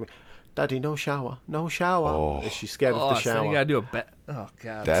 And she looked at me, Daddy, no shower. Oh. She's scared of the shower. So you gotta do a oh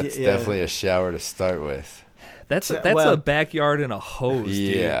god. That's definitely a shower to start with. That's a backyard and a hose,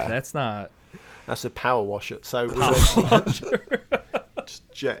 dude. That's not. That's a power washer. So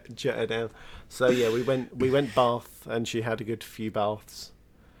just jet her down. So yeah, we went bath, and she had a good few baths.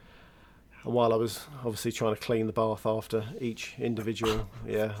 While I was obviously trying to clean the bath after each individual.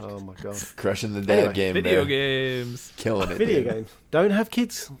 Yeah, oh my god. Crushing the dad game video there. Games. Killing it. Video games. Don't have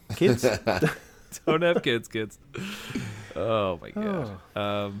kids. Don't have kids. Oh my god.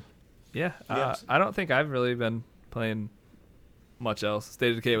 I don't think I've really been playing much else. State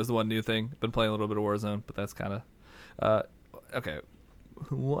of Decay was the one new thing. Been playing a little bit of Warzone, but that's kind of... okay.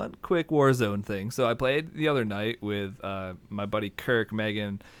 One quick Warzone thing. So I played the other night with my buddy Kirk,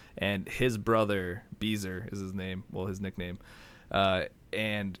 Megan, and his brother Beezer is his name. Well, his nickname.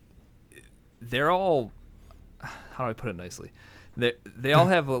 And they're all, how do I put it nicely? They all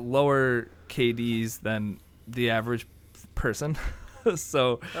have lower KDs than the average person.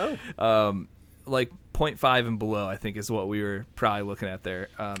 So, like 0.5 and below, I think, is what we were probably looking at there.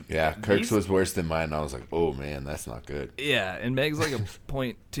 Kirk's was worse than mine. And I was like, oh man, that's not good. Yeah, and Meg's like a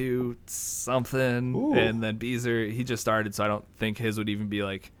 0.2 something, Ooh. And then Beezer, he just started, so I don't think his would even be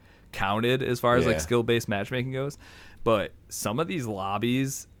like counted as far as like skill-based matchmaking goes. But some of these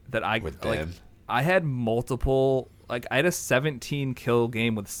lobbies that I had multiple. Like, I had a 17 kill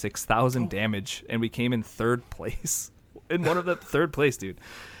game with 6,000 damage, and we came in third place. In one of the third place, dude.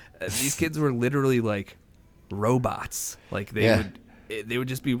 These kids were literally like robots. Like they would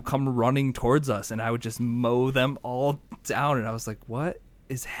just come running towards us, and I would just mow them all down. And I was like, "What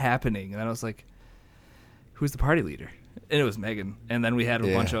is happening?" And then I was like, "Who's the party leader?" And it was Megan. And then we had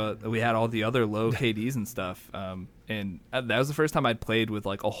we had all the other low KDs and stuff. And that was the first time I'd played with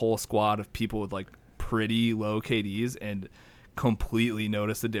like a whole squad of people with like pretty low KDs, and completely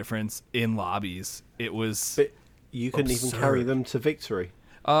noticed the difference in lobbies. It was. But you couldn't even carry them to victory.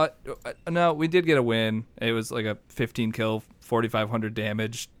 No, we did get a win. It was like a 15 kill, 4,500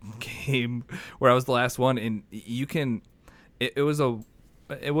 damage game where I was the last one. And you can, it was a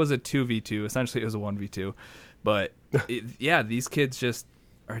 2v2. Essentially, it was a 1v2. But these kids just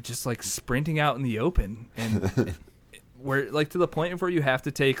are just like sprinting out in the open, and we're like to the point where you have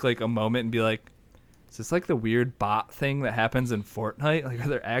to take like a moment and be like, is this like the weird bot thing that happens in Fortnite? Like, are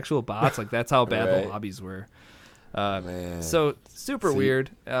there actual bots? Like, that's how bad the lobbies were. So super weird.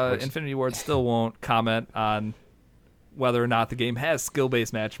 Infinity Ward still won't comment on whether or not the game has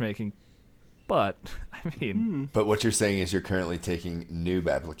skill-based matchmaking, but I mean. But what you're saying is you're currently taking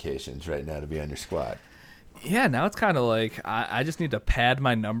noob applications right now to be on your squad. Yeah, now it's kind of like I just need to pad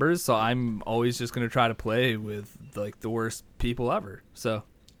my numbers, so I'm always just going to try to play with like the worst people ever. So,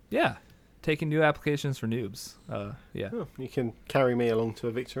 yeah, taking new applications for noobs. You can carry me along to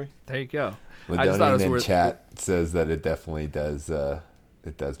a victory. There you go. I just thought it was worth. Chat says that it definitely does.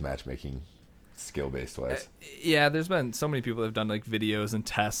 It does matchmaking, skill based wise. Yeah, there's been so many people that have done like videos and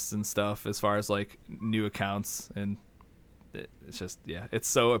tests and stuff as far as like new accounts, and it's just it's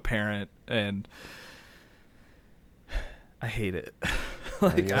so apparent, and I hate it.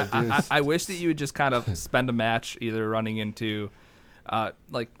 Like I wish that you would just kind of spend a match either running into the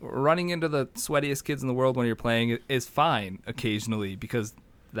sweatiest kids in the world when you're playing is fine occasionally, because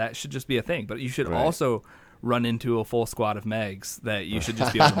that should just be a thing. But you should also run into a full squad of Megs that you should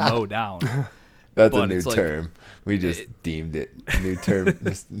just be able to mow down. That's a new term. We just deemed it. New term.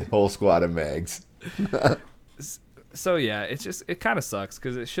 Just whole squad of Megs. So yeah, it kind of sucks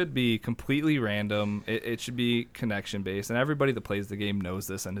because it should be completely random. It should be connection based, and everybody that plays the game knows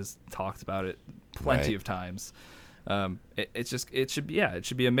this and has talked about it plenty of times. It should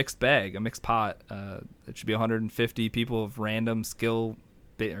be a mixed bag, a mixed pot. It should be 150 people of random skill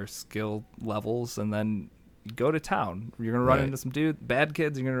levels, and then go to town. You're gonna run into some bad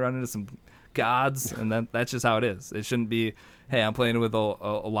kids. You're gonna run into some gods, and then that's just how it is. It shouldn't be, hey, I'm playing with a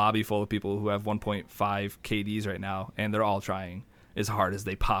lobby full of people who have 1.5 KDs right now, and they're all trying as hard as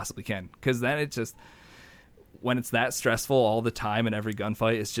they possibly can. Because then it just, when it's that stressful all the time in every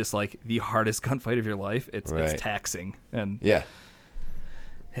gunfight, it's just like the hardest gunfight of your life. It's taxing, and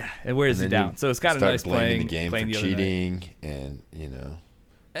it wears you down. So it's kind of nice playing the game for cheating, and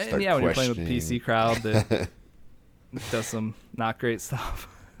and when you're playing with the PC crowd that does some not great stuff,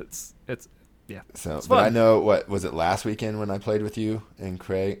 it's So, but I know, what was it last weekend when I played with you and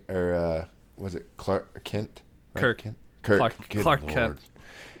Craig, or was it Kent? Right? Kirk. Clark Kent.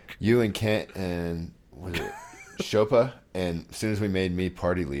 You and Kent and was it Shopa? And as soon as we made me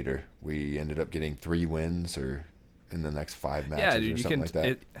party leader, we ended up getting 3 wins or in the next 5 matches or something like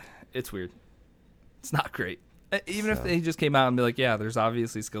that. It's weird. It's not great. Even if they just came out and be like, yeah, there's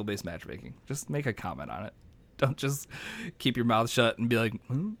obviously skill-based matchmaking. Just make a comment on it. Don't just keep your mouth shut and be like,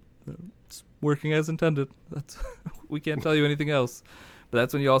 it's working as intended. We can't tell you anything else. But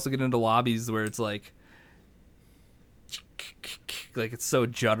that's when you also get into lobbies where it's like it's so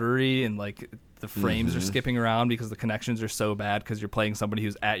juddery, and like the frames are skipping around because the connections are so bad because you're playing somebody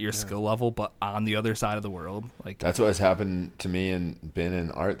who's at your skill level but on the other side of the world. Like, that's what has happened to me and Ben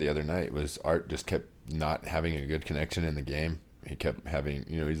and Art the other night. Was Art just kept not having a good connection in the game. He kept having,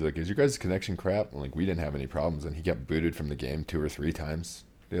 he's like, is your guys' connection crap? And like, we didn't have any problems, and he kept booted from the game 2 or 3 times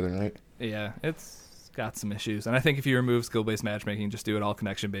the other night. Yeah, it's got some issues. And I think if you remove skill-based matchmaking, just do it all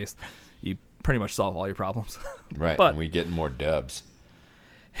connection-based, you pretty much solve all your problems. Right, but, and we get more dubs.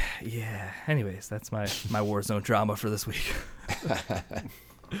 Yeah, anyways, that's my Warzone drama for this week. It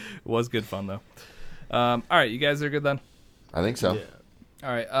was good fun, though. All right, you guys are good then? I think so. Yeah. All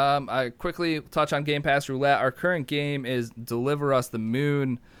right. I quickly touch on Game Pass Roulette. Our current game is Deliver Us the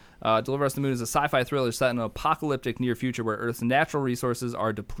Moon. Deliver Us the Moon is a sci-fi thriller set in an apocalyptic near future where Earth's natural resources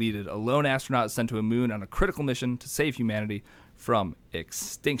are depleted. A lone astronaut is sent to a moon on a critical mission to save humanity from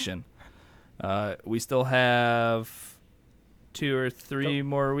extinction. We still have 2 or 3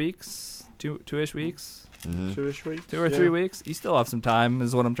 more weeks, two-ish weeks. Mm-hmm. 2-ish weeks. 2 or 3 weeks. You still have some time,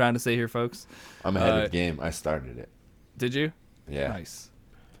 is what I'm trying to say here, folks. I'm ahead of the game. I started it. Did you? Yeah. Nice.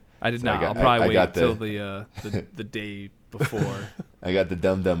 I did not. I'll probably wait till the day before. I got the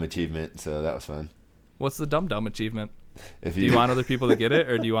Dum Dum achievement, so that was fun. What's the Dum Dum achievement? Do you want other people to get it,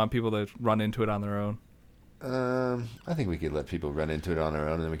 or do you want people to run into it on their own? I think we could let people run into it on their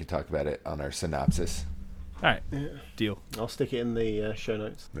own, and then we can talk about it on our synopsis. All right. Yeah. Deal. I'll stick it in the show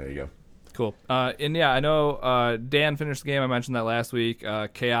notes. There you go. Cool. And yeah, I know Dan finished the game. I mentioned that last week.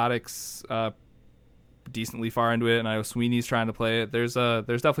 Chaotix decently far into it, and I know Sweeney's trying to play it. There's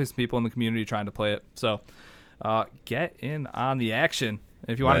definitely some people in the community trying to play it. So get in on the action.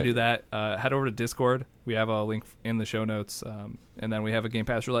 If you want to do that, head over to Discord. We have a link in the show notes. And then we have a Game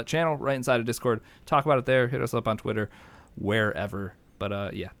Pass Roulette channel right inside of Discord. Talk about it there. Hit us up on Twitter, wherever.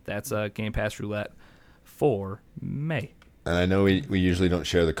 But yeah, that's Game Pass Roulette for May. And I know we usually don't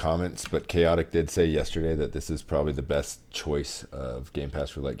share the comments, but Chaotic did say yesterday that this is probably the best choice of Game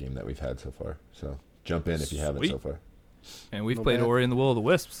Pass Roulette game that we've had so far. So jump in if you haven't so far. And we've played Ori and the Will of the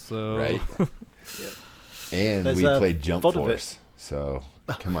Wisps, so right. Yep. And we played Jump Force. So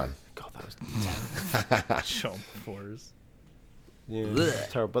come on. God, that was Jump Force. Yeah,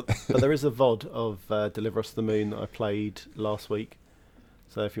 it's terrible. But there is a VOD of Deliver Us the Moon that I played last week.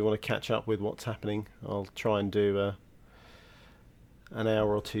 So if you want to catch up with what's happening, I'll try and do an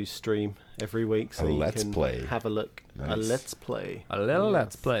hour or 2 stream every week, so you can have a look. Nice. A let's play. A little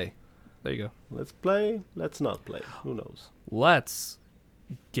let's play. There you go. Let's play. Let's not play. Who knows? Let's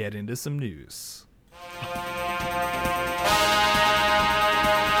get into some news.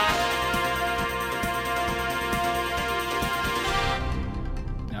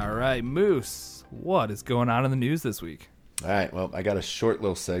 All right, Moose, what is going on in the news this week? All right, well, I got a short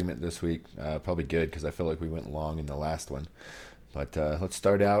little segment this week. Probably good because I feel like we went long in the last one. But let's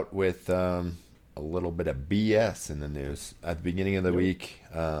start out with a little bit of BS in the news. At the beginning of the week,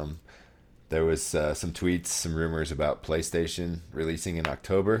 there was some tweets, some rumors about PlayStation releasing in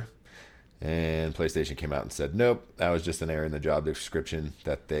October. And PlayStation came out and said, nope, that was just an error in the job description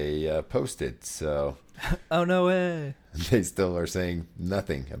that they posted. So, oh, no way. They still are saying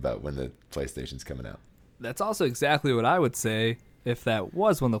nothing about when the PlayStation's coming out. That's also exactly what I would say if that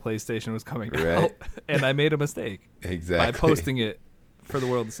was when the PlayStation was coming out, and I made a mistake. Exactly. By posting it for the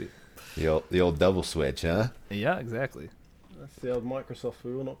world to see. The old double switch, huh? Yeah, exactly. That's the old Microsoft.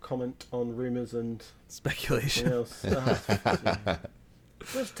 We will not comment on rumors and speculation. Else.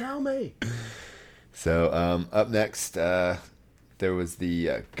 Just tell me. So up next, there was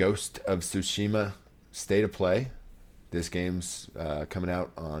the Ghost of Tsushima State of Play. This game's coming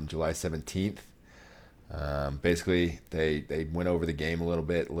out on July 17th. Basically, they went over the game a little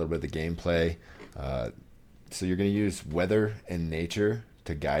bit of the gameplay. So you're going to use weather and nature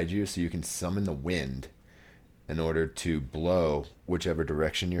to guide you, so you can summon the wind in order to blow whichever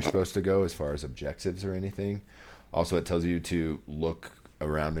direction you're supposed to go as far as objectives or anything. Also, it tells you to look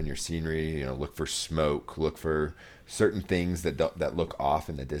around in your scenery, look for smoke, look for certain things that look off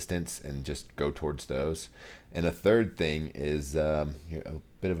in the distance and just go towards those. And a third thing is a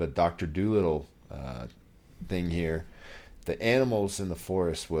bit of a Dr. Dolittle thing here. The animals in the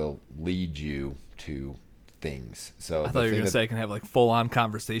forest will lead you to things. So I thought you were going to say I can have like full-on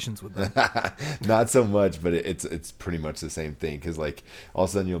conversations with them. Not so much, but it's pretty much the same thing, because like all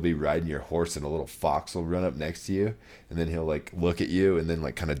of a sudden you'll be riding your horse and a little fox will run up next to you, and then he'll like look at you and then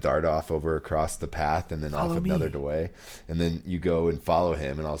like kind of dart off over across the path and then off another way, and then you go and follow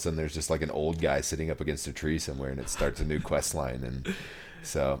him, and all of a sudden there's just like an old guy sitting up against a tree somewhere, and it starts a new quest line. And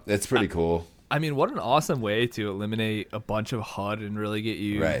so it's pretty cool. I mean, what an awesome way to eliminate a bunch of HUD and really get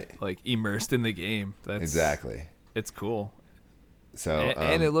you like immersed in the game. That's, exactly. It's cool. So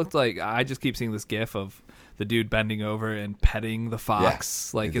and it looked like, I just keep seeing this GIF of the dude bending over and petting the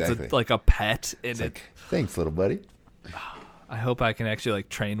fox, like exactly. It's like a pet. And like, thanks, little buddy. I hope I can actually like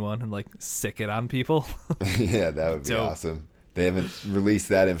train one and like sick it on people. Yeah, that would be awesome. They haven't released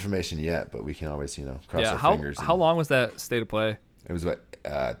that information yet, but we can always cross our fingers. How long was that state of play? It was what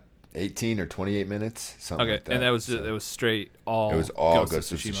 18 or 28 minutes, something like that. And that was it was straight all. It was all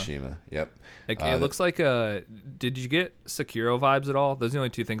Ghost of Tsushima. Yep. It looks like did you get Sekiro vibes at all? Those are the only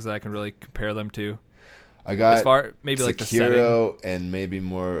two things that I can really compare them to. I got as far maybe Sekiro like the setting and maybe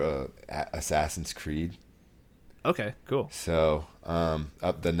more Assassin's Creed. Okay, cool. So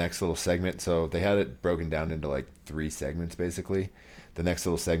up the next little segment. So they had it broken down into like 3 segments basically. The next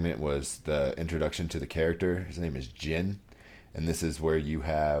little segment was the introduction to the character. His name is Jin. And this is where you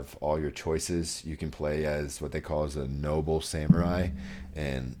have all your choices. You can play as what they call as a noble samurai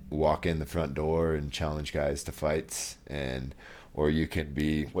and walk in the front door and challenge guys to fights. Or you can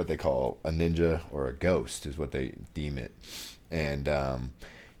be what they call a ninja or a ghost is what they deem it. And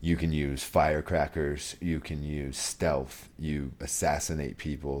you can use firecrackers. You can use stealth. You assassinate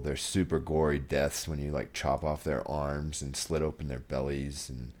people. There's super gory deaths when you like chop off their arms and slit open their bellies.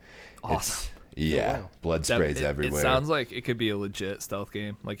 And awesome. Yeah, wow. Blood sprays everywhere. It sounds like it could be a legit stealth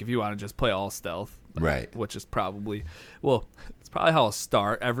game. Like if you want to just play all stealth, right? Which is probably, it's probably how I'll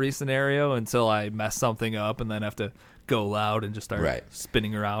start every scenario until I mess something up and then have to go loud and just start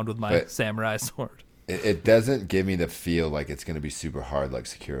spinning around with my samurai sword. It doesn't give me the feel like it's going to be super hard like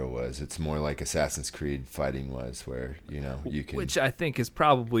Sekiro was. It's more like Assassin's Creed fighting was, where you can, which I think is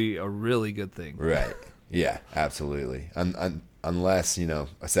probably a really good thing. Right? Yeah, absolutely. Unless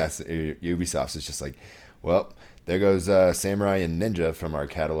Ubisoft is just like, well, there goes Samurai and Ninja from our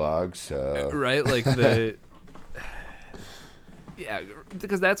catalog. So right, like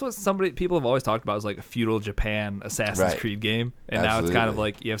because that's what people have always talked about is like a feudal Japan Assassin's Creed game, and now it's kind of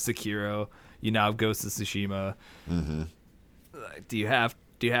like you have Sekiro, you now have Ghost of Tsushima. Mm-hmm. Do you have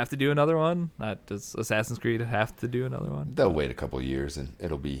to do another one? Does Assassin's Creed have to do another one? They'll wait a couple years and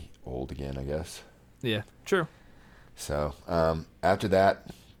it'll be old again, I guess. Yeah, true. So after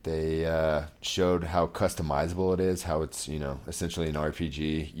that, they showed how customizable it is, how it's, essentially an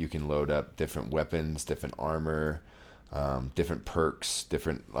RPG. You can load up different weapons, different armor, different perks,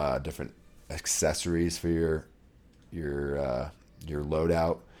 different accessories for your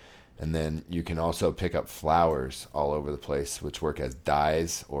loadout. And then you can also pick up flowers all over the place, which work as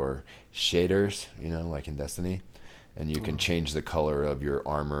dyes or shaders, like in Destiny. And you can change the color of your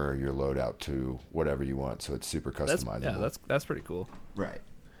armor or your loadout to whatever you want, so it's super customizable. That's pretty cool. Right.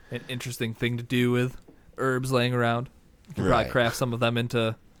 An interesting thing to do with herbs laying around. You can probably craft some of them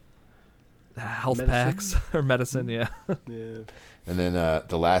into health packs or medicine, yeah. And then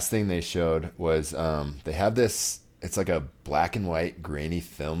the last thing they showed was they have this, it's like a black and white grainy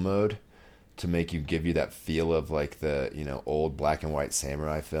film mode to give you that feel of like the, old black and white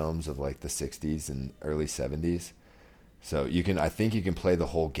samurai films of like the 60s and early 70s. So I think you can play the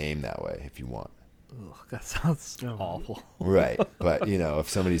whole game that way if you want. Ugh, that sounds awful. Right. But, if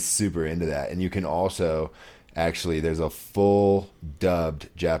somebody's super into that. And you can also, there's a full dubbed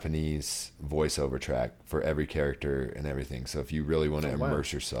Japanese voiceover track for every character and everything. So if you really want to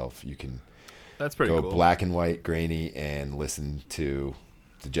immerse yourself, you can go black and white, grainy, and listen to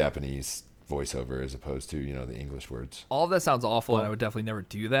the Japanese voiceover as opposed to the English words. All of that sounds awful, and I would definitely never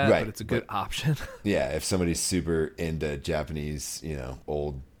do that. But it's a good option. Yeah, if somebody's super into Japanese,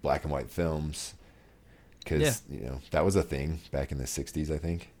 old black and white films, because that was a thing back in the 60s, I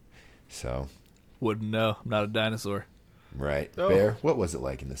think. So wouldn't know. I'm not a dinosaur. Right. Bear, what was it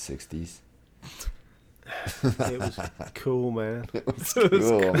like in the 60s? It was cool, man. It was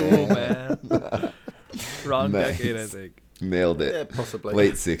cool, man. Wrong decade, I think. Nailed it. Yeah, possibly.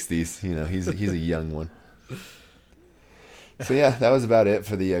 Late 60s. He's a young one. So yeah, that was about it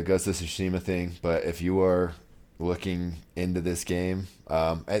for the Ghost of Tsushima thing. But if you are looking into this game,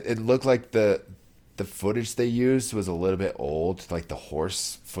 it looked like the footage they used was a little bit old. Like the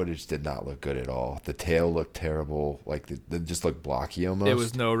horse footage did not look good at all. The tail looked terrible. Like they just looked blocky almost. It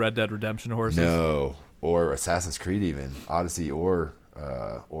was no Red Dead Redemption horses. No, or Assassin's Creed even, Odyssey or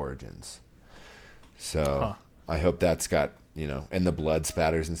Origins. So I hope that's got, and the blood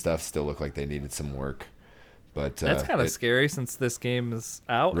spatters and stuff still look like they needed some work. But that's kind of scary since this game is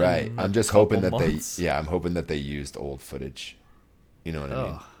out. Right. I'm just hoping that I'm hoping that they used old footage. You know what I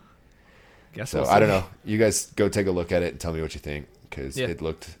mean? Guess so I don't know. You guys go take a look at it and tell me what you think, because it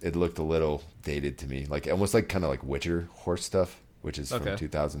looked a little dated to me, like almost like kind of like Witcher horse stuff, which is from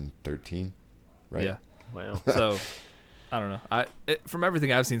 2013, right? Yeah. Wow. So I don't know. From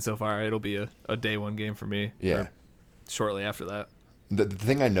everything I've seen so far, it'll be a day one game for me. Yeah. Shortly after that. The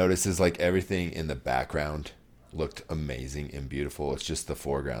thing I noticed is like everything in the background looked amazing and beautiful. It's just the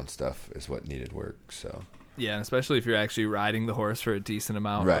foreground stuff is what needed work. So yeah, and especially if you're actually riding the horse for a decent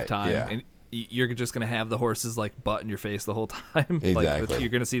amount of time. Yeah. And you're just going to have the horse's like butt in your face the whole time. Exactly. Like, you're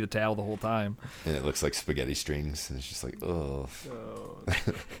going to see the tail the whole time. And it looks like spaghetti strings. And it's just like, oh.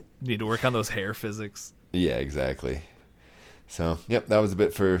 You need to work on those hair physics. Yeah, exactly. So, yep, that was a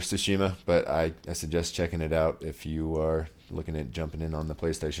bit for Tsushima. But I suggest checking it out if you are looking at jumping in on the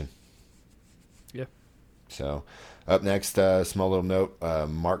PlayStation. Yeah. So, up next, small little note.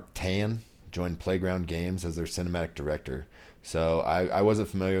 Mark Tan, joined Playground Games as their cinematic director. So I wasn't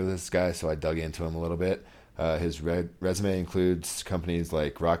familiar with this guy, so I dug into him a little bit. His resume includes companies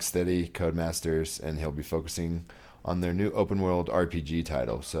like Rocksteady, Codemasters, and he'll be focusing on their new open world RPG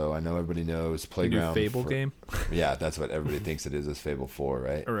title. So I know everybody knows Playground. New Fable game? Yeah, that's what everybody thinks it is Fable 4,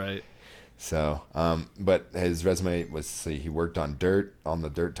 right? Right. So, but his resume was, he worked on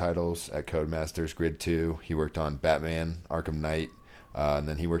the Dirt titles at Codemasters, Grid 2. He worked on Batman, Arkham Knight, and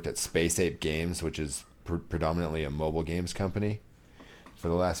then he worked at Space Ape Games, which is predominantly a mobile games company for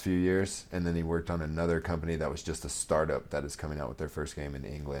the last few years. And then he worked on another company that was just a startup that is coming out with their first game in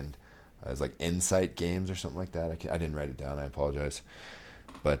England. It's like Insight Games or something like that. I didn't write it down. I apologize.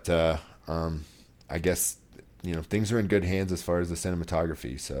 But I guess, things are in good hands as far as the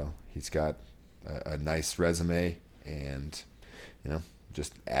cinematography. So he's got a nice resume and,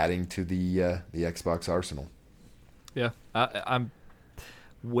 just adding to the Xbox arsenal. Yeah, I'm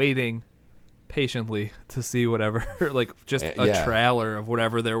waiting patiently to see whatever, like just a trailer of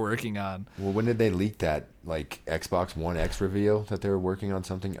whatever they're working on. Well, when did they leak that, like, Xbox One X reveal that they were working on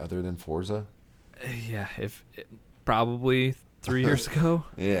something other than Forza? Yeah, probably 3 years ago.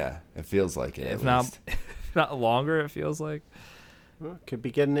 Yeah, it feels like it. If not longer, it feels like. Well, could be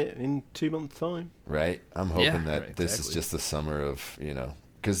getting it in 2 months' time. Right? I'm hoping that this is just the summer of,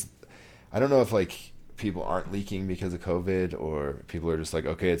 because I don't know if, like, people aren't leaking because of COVID, or people are just like,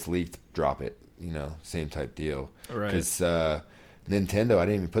 okay, it's leaked, drop it, same type deal. Right. Because Nintendo, I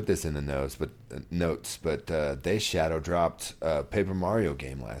didn't even put this in the notes, but they shadow dropped a Paper Mario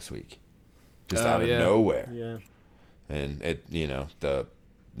game last week, just out of nowhere. Yeah. And it, the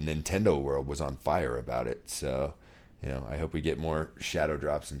Nintendo world was on fire about it. So, I hope we get more shadow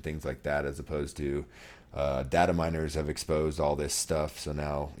drops and things like that, as opposed to data miners have exposed all this stuff. So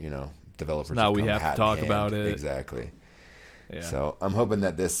now, developers now we have to talk about it. Exactly. Yeah. So I'm hoping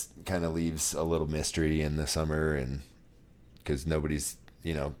that this kind of leaves a little mystery in the summer, and because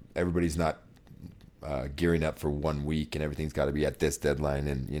everybody's not gearing up for 1 week and everything's got to be at this deadline.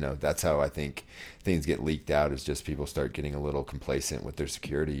 And, that's how I think things get leaked out, is just people start getting a little complacent with their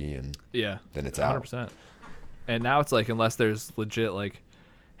security, and then it's 100%. Out. And now it's like, unless there's legit, like,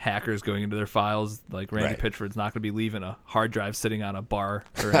 hackers going into their files, like Randy Pitchford's not going to be leaving a hard drive sitting on a bar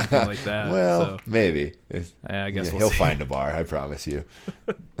or anything like that. Well, maybe. I guess he'll find a bar, I promise you.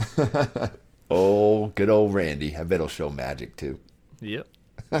 Good old Randy. I bet he'll show magic too. Yep.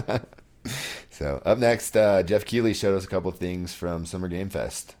 So up next, Jeff Keighley showed us a couple of things from Summer Game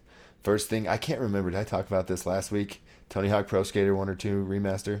Fest. First thing, I can't remember, did I talk about this last week? Tony Hawk Pro Skater 1 or 2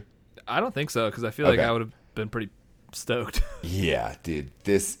 remaster? I don't think so, because I feel like I would have been pretty stoked. Yeah, dude,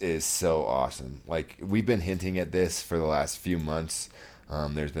 this is so awesome. Like, we've been hinting at this for the last few months.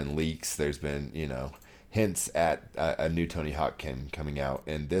 There's been leaks, there's been, hints at a new Tony Hawk game coming out,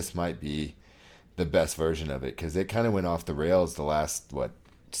 and this might be the best version of it, because it kind of went off the rails the last,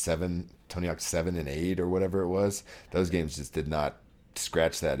 Tony Hawk 7 and 8 or whatever it was. Those games just did not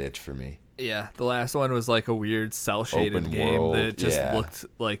scratch that itch for me. Yeah, the last one was like a weird cel-shaded game that just looked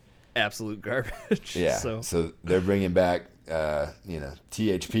like absolute garbage. Yeah. So they're bringing back,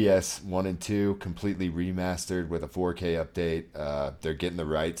 THPS 1 and 2 completely remastered with a 4K update. They're getting the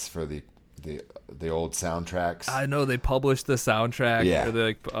rights for the old soundtracks. I know they published the soundtrack. Yeah. Or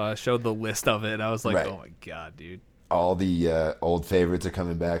they showed the list of it. And I was like, oh my god, dude. All the old favorites are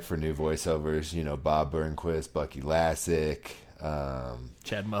coming back for new voiceovers. Bob Burnquist, Bucky Lasek.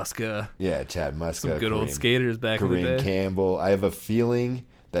 Chad Muska. Yeah, Chad Muska. Some good old skaters back in the day. Kareem Campbell. I have a feeling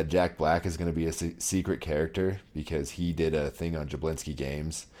that Jack Black is going to be a secret character, because he did a thing on Jablinski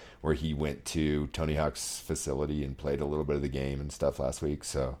Games where he went to Tony Hawk's facility and played a little bit of the game and stuff last week.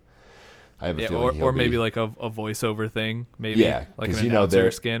 So I have a feeling or maybe like a voiceover thing, maybe like an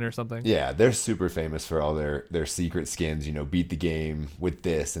announcer skin or something. Yeah, they're super famous for all their secret skins. Beat the game with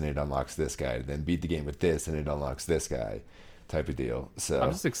this and it unlocks this guy. Then beat the game with this and it unlocks this guy, type of deal. So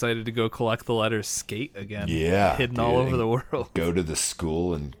I'm just excited to go collect the letters skate again. Yeah, hidden all over the world. Go to the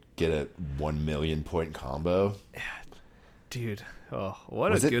school and get a 1 million point combo. Yeah, dude. Oh,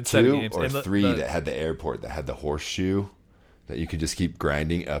 what was a good set of games. Or 3 that had the airport, that had the horseshoe that you could just keep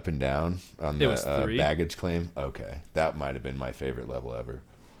grinding up and down on the baggage claim. Okay, that might have been my favorite level ever.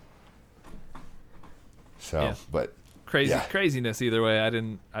 So, but craziness either way. I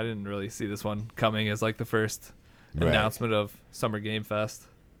didn't really see this one coming as like the first announcement of Summer Game Fest.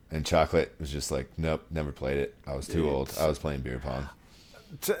 And Chocolate was just like, nope, never played it. I was too old. I was playing beer pong.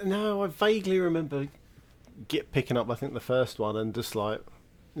 No, I vaguely remember picking up, I think, the first one and just like,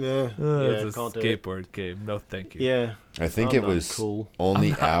 Yeah, it's a can't skateboard game. No, thank you. Yeah, I think it was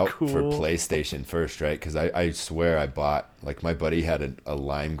only out for PlayStation first, right? Because I swear I bought, like, my buddy had a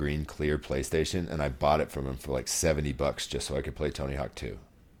lime green clear PlayStation, and I bought it from him for like $70 just so I could play Tony Hawk 2.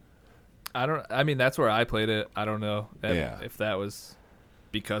 I mean, that's where I played it. I don't know if that was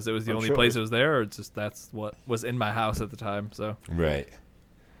because it was the only place it was there, or just that's what was in my house at the time. So right.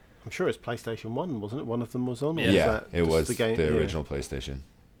 I'm sure it's PlayStation 1, wasn't it? One of them was on. Yeah, it was the original PlayStation.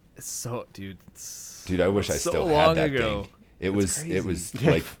 It's so, dude, I wish I still had that thing. It was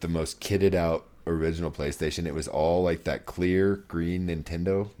like the most kitted out original PlayStation. It was all like that clear green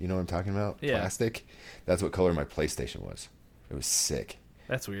Nintendo. You know what I'm talking about? Yeah. Plastic. That's what color my PlayStation was. It was sick.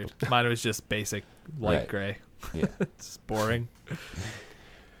 That's weird. Mine was just basic light gray. Yeah, it's boring.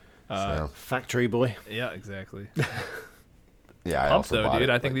 Factory boy. Yeah, exactly. Yeah, I also bought dude. it,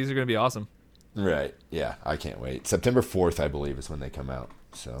 I think these are going to be awesome. Right. Yeah, I can't wait. September 4th, I believe, is when they come out.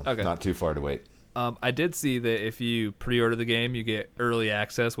 So not too far to wait. I did see that if you pre-order the game, you get early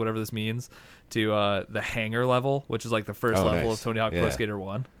access, whatever this means, to the hangar level, which is like the first level of Tony Hawk Pro Skater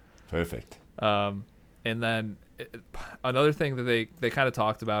 1. Perfect. And then another thing that they kind of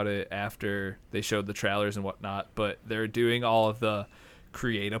talked about it after they showed the trailers and whatnot, but they're doing all of the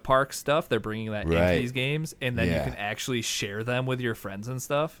Create-A-Park stuff. They're bringing that into these games, and then you can actually share them with your friends and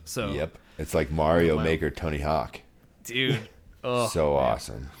stuff. So yep, it's like Mario Maker Tony Hawk. Dude, so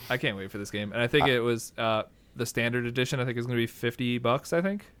awesome. I can't wait for this game. And I think it was the standard edition, I think is going to be $50, I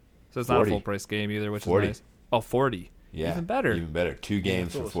think. So it's 40. Not a full price game either, which 40. is nice. Oh, 40. Yeah. Even better. 2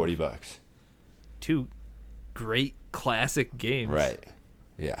 games for $40. 2 great classic games. Right.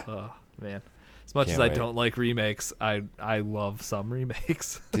 Yeah. Oh, man. As much as I don't like remakes, I love some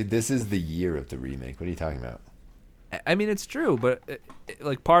remakes. Dude, this is the year of the remake. What are you talking about? I mean, it's true, but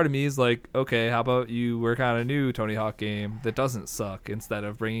like part of me is like, okay, how about you work on a new Tony Hawk game that doesn't suck instead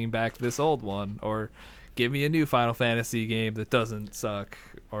of bringing back this old one, or give me a new Final Fantasy game that doesn't suck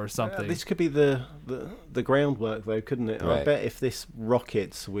or something. This could be the groundwork, though, couldn't it? Right. I bet if this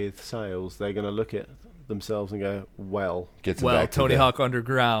rockets with sales, they're going to look at themselves and go, Tony Hawk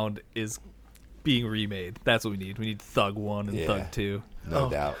Underground is being remade. That's what we need. We need Thug 1 and Thug 2. No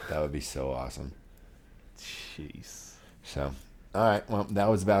doubt. That would be so awesome. Jeez. So, all right. Well, that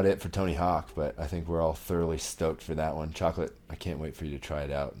was about it for Tony Hawk, but I think we're all thoroughly stoked for that one. Chocolate, I can't wait for you to try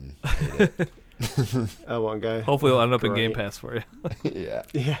it out and hate it. I won't go. Hopefully it'll end up in Game Pass for you. Yeah.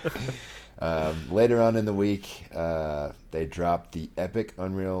 Yeah. Later on in the week, they dropped the Epic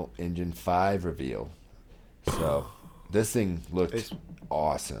Unreal Engine 5 reveal. So, this thing looked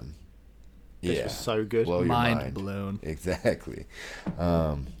awesome. This was so good. Blow your mind. Blown. Exactly.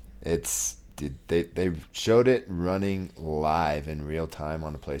 They showed it running live in real time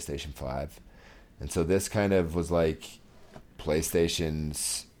on the PlayStation 5. And so this kind of was like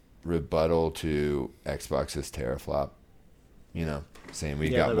PlayStation's rebuttal to Xbox's teraflop. You know, saying we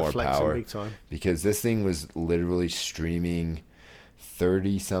got more power. Big time. Because this thing was literally streaming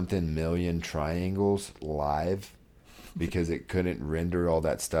 30-something million triangles live because it couldn't render all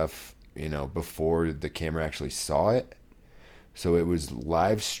that stuff, you know, before the camera actually saw it. So it was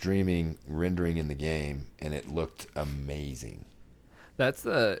live streaming, rendering in the game, and it looked amazing. That's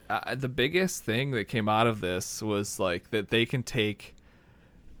the biggest thing that came out of this was like that they can take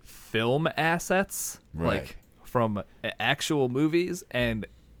film assets like from actual movies and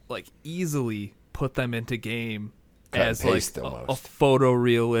like easily put them into game as like a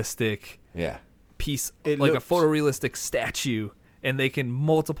photorealistic piece, like a photorealistic statue, and they can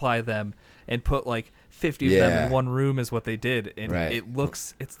multiply them and put like 50 of them in one room is what they did, and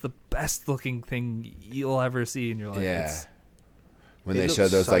it's the best looking thing you'll ever see, and you're like, when they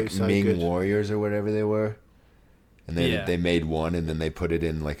showed those like Ming warriors or whatever they were, and they made one, and then they put it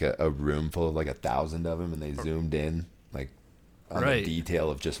in like a room full of like 1,000 of them, and they zoomed in like on the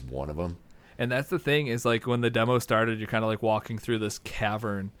detail of just one of them. And that's the thing is like when the demo started, you're kind of like walking through this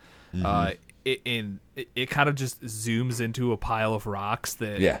cavern. It kind of just zooms into a pile of rocks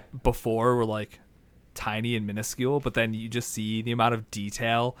that before were like tiny and minuscule, but then you just see the amount of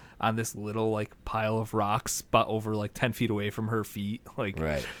detail on this little like pile of rocks but over like 10 feet away from her feet, like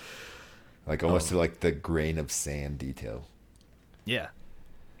like almost to like the grain of sand detail.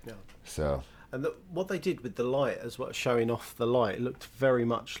 So and what they did with the light as well, showing off the light, it looked very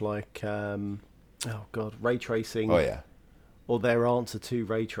much like ray tracing. Or their answer to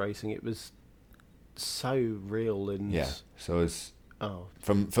ray tracing. It was so real and so it's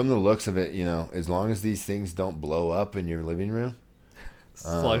from the looks of it, you know, as long as these things don't blow up in your living room,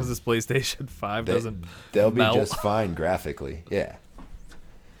 as long as this PlayStation 5 they'll melt. be just fine graphically.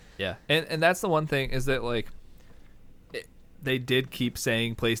 And that's the one thing is that like they did keep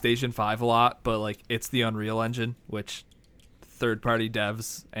saying PlayStation 5 a lot, but like it's the Unreal Engine, which third-party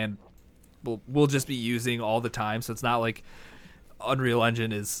devs and will just be using all the time. So it's not like Unreal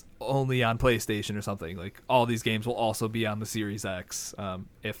Engine is only on PlayStation or something. Like all these games will also be on the Series X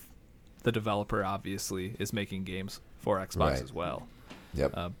if the developer obviously is making games for Xbox as well.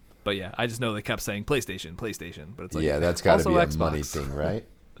 Yep. But yeah, I just know they kept saying PlayStation, but it's like that's got to be a Xbox. money thing, right?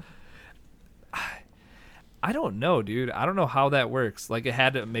 I don't know, dude. I don't know how that works. Like it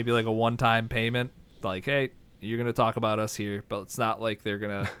had to maybe like a one-time payment, like, hey, you're gonna talk about us here, but it's not like they're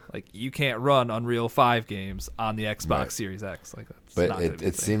gonna like you can't run Unreal 5 games on the Xbox Series X. Like that's but not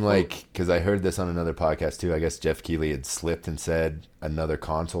it seemed like, because I heard this on another podcast too. I guess Jeff Keighley had slipped and said another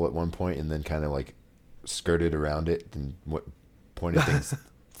console at one point, and then kind of like skirted around it and pointed things.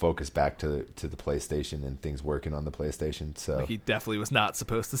 Focus back to the PlayStation and things working on the PlayStation. So he definitely was not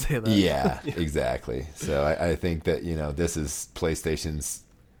supposed to say that. Yeah, exactly. So I think that, this is PlayStation's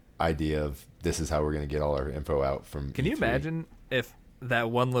idea of this is how we're going to get all our info out from Can E3. you imagine if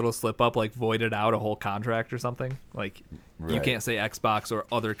that one little slip up like voided out a whole contract or something? Like you can't say Xbox or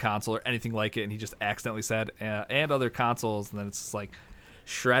other console or anything like it, and he just accidentally said and other consoles, and then it's just like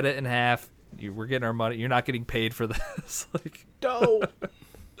shred it in half. We're getting our money. You're not getting paid for this. Like no.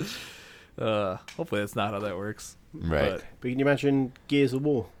 Hopefully that's not how that works. Right. But can you imagine Gears of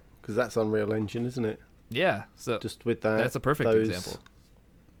War? Because that's Unreal Engine, isn't it? Yeah. So just with that, that's a perfect example.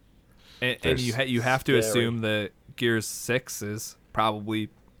 And you have to assume that Gears 6 is probably,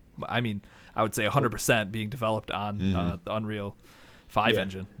 I mean, I would say 100% being developed on the Unreal 5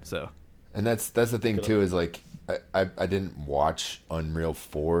 engine. So. And that's the thing too, is like I didn't watch Unreal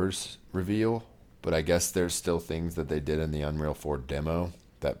 4's reveal, but I guess there's still things that they did in the Unreal 4 demo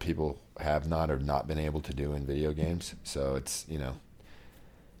that people have not or not been able to do in video games. So it's,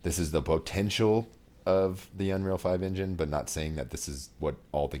 this is the potential of the Unreal 5 engine, but not saying that this is what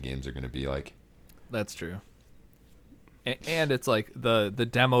all the games are going to be like. That's true. And it's like the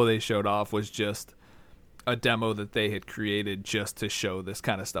demo they showed off was just a demo that they had created just to show this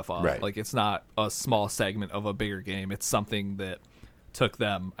kind of stuff off. Right. Like it's not a small segment of a bigger game. It's something that took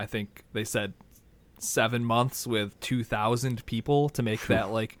them, I think they said 7 months with 2,000 people to make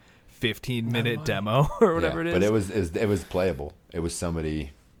that like 15-minute demo or whatever it is. But it was playable. It was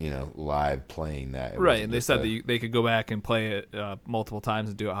somebody, live playing that. Right, and they said that they could go back and play it multiple times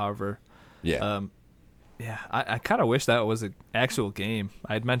and do it however. Yeah. I kind of wish that was an actual game.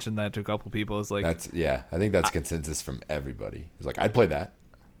 I had mentioned that to a couple people. It's like I think that's consensus from everybody. It's like I'd play that.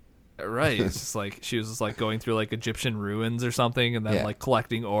 Right. It's just like she was just like going through like Egyptian ruins or something, and then like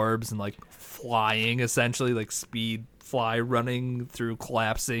collecting orbs and like flying, essentially like speed fly running through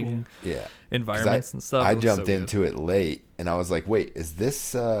collapsing environments and stuff. I jumped into it late, and I was like, "Wait, is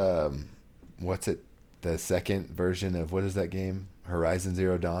this what's it? The second version of what is that game? Horizon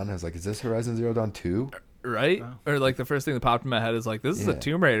Zero Dawn?" I was like, "Is this Horizon Zero Dawn 2?" Right? Or like the first thing that popped in my head is like, "This is a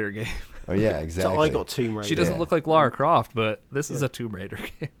Tomb Raider game." Oh yeah, exactly. So I got Tomb Raider. She doesn't look like Lara Croft, but this is a Tomb Raider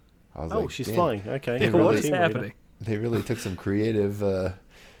game. I was like, she's flying. Okay. What is happening? They really took some creative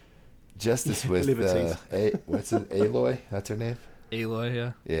justice with what's it? Aloy? That's her name. Aloy,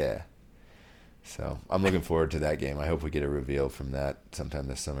 yeah. Yeah. So I'm looking forward to that game. I hope we get a reveal from that sometime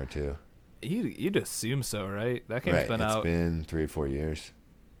this summer too. You'd assume so, right? That game's been out. It's been 3 or 4 years.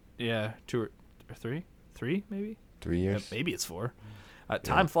 Yeah, 2 or 3, maybe. 3 years. Yeah, maybe it's 4.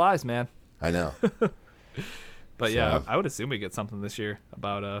 Time flies, man. I know. But yeah, I would assume we get something this year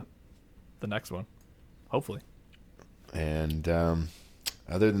about the next one, hopefully. And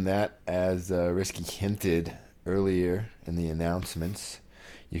other than that, as Risky hinted earlier in the announcements,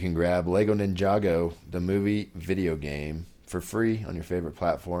 you can grab Lego Ninjago, the movie video game, for free on your favorite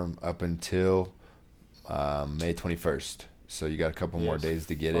platform up until May 21st. So you got a couple more days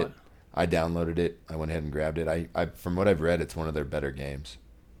to get it. I downloaded it. I went ahead and grabbed it. I from what I've read, it's one of their better games.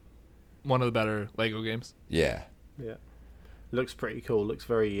 One of the better Lego games. Yeah. Yeah. Looks pretty cool. Looks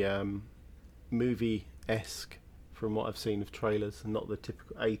very movie-esque from what I've seen of trailers, and not the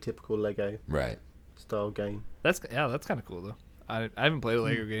atypical Lego style game. That's kind of cool though. I haven't played a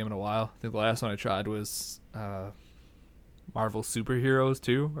Lego game in a while. I think the last one I tried was Marvel Superheroes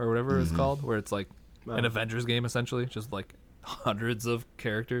 2 or whatever it's called, where it's like an Avengers game essentially, just like hundreds of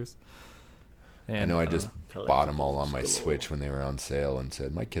characters. And I know I just bought them all on my Switch when they were on sale and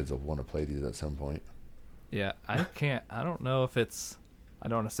said my kids will want to play these at some point. Yeah, I don't know if it's, I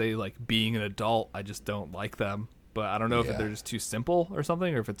don't want to say like being an adult, I just don't like them. But I don't know if they're just too simple or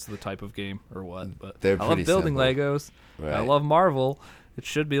something, or if it's the type of game or what. But I love building Legos. Right. I love Marvel. It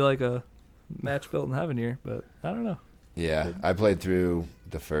should be like a match built in heaven here, but I don't know. Yeah, I played through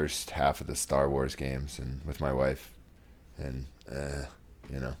the first half of the Star Wars games and with my wife, and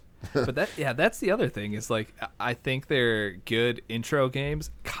you know. But that's the other thing is like I think they're good intro games,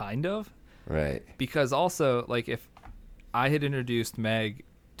 kind of. Right. Because also like if I had introduced Meg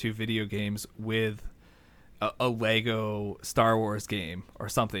to video games with a Lego Star Wars game or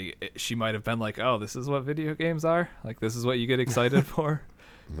something, she might have been like, "Oh, this is what video games are? Like this is what you get excited for?"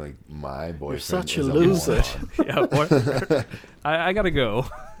 Like my boyfriend. You're such a loser. Yeah. I gotta go.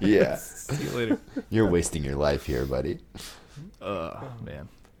 Yeah. See you later. You're wasting your life here, buddy. Man.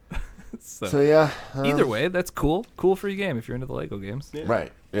 So yeah. Either way, that's cool. Cool free game if you're into the Lego games. Yeah.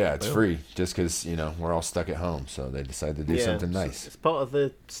 Right. Yeah, it's free just because, we're all stuck at home. So they decided to do something nice. It's part of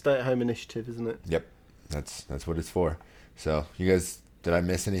the stay-at-home initiative, isn't it? Yep. That's what it's for. So you guys, did I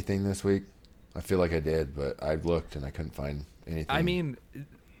miss anything this week? I feel like I did, but I looked and I couldn't find anything. I mean,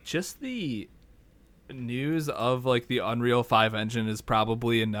 just the news of like the Unreal 5 engine is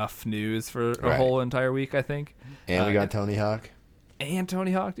probably enough news for a whole entire week, I think. And we got Tony Hawk. And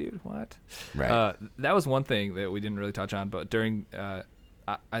Tony Hawk, dude. What? Right. That was one thing that we didn't really touch on, but during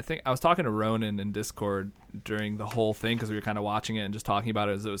I think I was talking to Ronan in Discord during the whole thing because we were kind of watching it and just talking about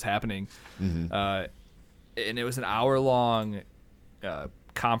it as it was happening. Mm-hmm. And it was an hour-long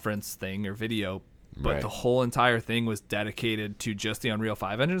conference thing or video, but the whole entire thing was dedicated to just the Unreal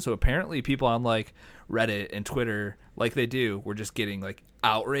 5 engine. So apparently people on like Reddit and Twitter, like they do, were just getting like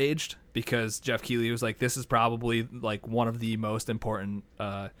outraged because Jeff Keighley was like, this is probably like one of the most important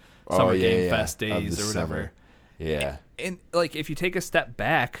Summer Game Fest days or whatever. Summer. Yeah. And like if you take a step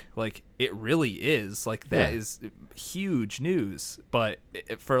back, like it really is like that is huge news. But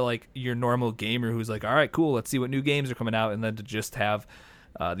for like your normal gamer who's like, all right, cool, let's see what new games are coming out, and then to just have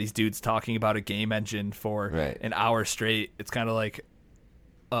these dudes talking about a game engine for an hour straight, it's kind of like,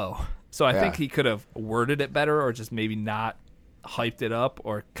 oh. So I think he could have worded it better or just maybe not hyped it up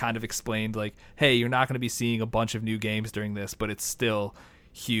or kind of explained like, hey, you're not going to be seeing a bunch of new games during this, but it's still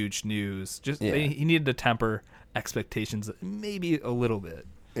huge news. Just he needed to temper expectations maybe a little bit.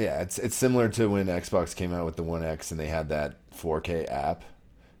 Yeah, it's similar to when Xbox came out with the One X and they had that 4K app,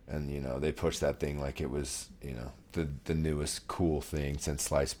 and they pushed that thing like it was the newest cool thing since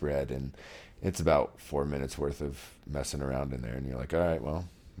sliced bread, and it's about 4 minutes worth of messing around in there, and you're like, all right, well,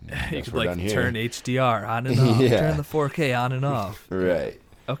 you could like turn HDR on and off, turn the 4K on and off. Right.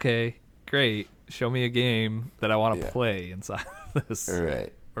 Okay, great. Show me a game that I want to play inside of this.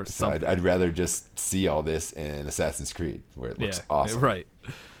 Right. Or so something. I'd rather just see all this in Assassin's Creed where it looks awesome. Right.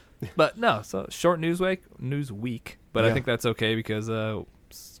 But no, so short news week. But I think that's okay because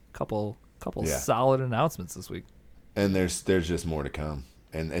couple solid announcements this week. And there's just more to come.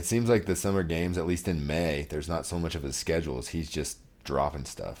 And it seems like the Summer Games, at least in May, there's not so much of his schedules. He's just dropping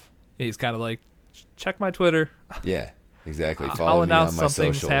stuff. He's kind of like, check my Twitter. Yeah, exactly. I'll announce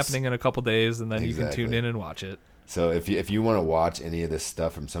something's happening in a couple days, and then you can tune in and watch it. So if you want to watch any of this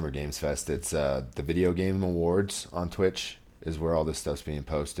stuff from Summer Games Fest, it's the Video Game Awards on Twitch is where all this stuff's being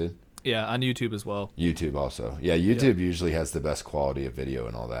posted. Yeah, on YouTube as well. YouTube also. Yeah, YouTube usually has the best quality of video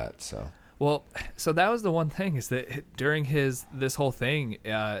and all that. So that was the one thing is that during this whole thing,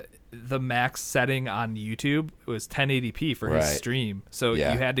 the max setting on YouTube was 1080p for his stream. So you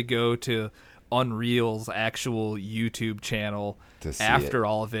had to go to Unreal's actual YouTube channel after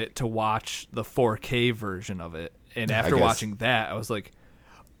all of it to watch the 4K version of it. And after watching that, I was like,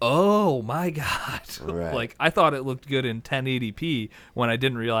 oh my God. Right. Like I thought it looked good in 1080p when I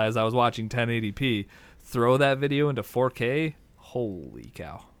didn't realize I was watching 1080p. Throw that video into 4K. Holy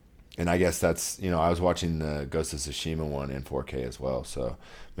cow. And I guess that's, I was watching the Ghost of Tsushima one in 4K as well. So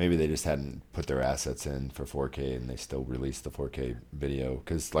maybe they just hadn't put their assets in for 4K and they still released the 4K video.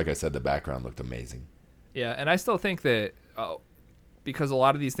 Because like I said, the background looked amazing. Yeah, and I still think that because a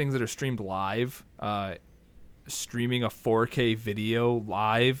lot of these things that are streamed live, streaming a 4K video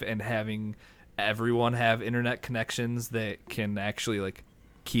live and having everyone have internet connections that can actually like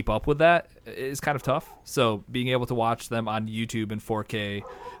keep up with that is kind of tough. So being able to watch them on YouTube in 4K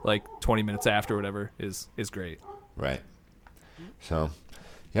like 20 minutes after whatever is great. Right. So,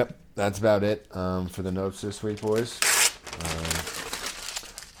 yep, that's about it for the notes this week, boys.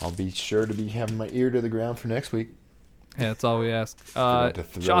 I'll be sure to be having my ear to the ground for next week. Yeah, that's all we ask.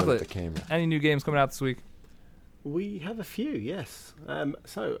 Chocolate, any new games coming out this week? We have a few, yes.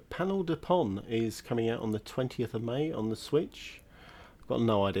 So, Panel de Pon is coming out on the 20th of May on the Switch. I've got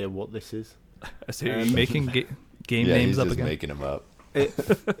no idea what this is. So you're making game names up again? Yeah, he's just making them up.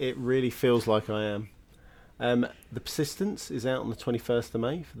 It really feels like I am. The Persistence is out on the 21st of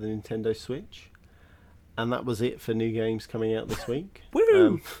May for the Nintendo Switch. And that was it for new games coming out this week.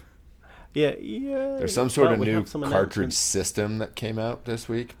 Woo! Yeah. There's some sort of new cartridge system that came out this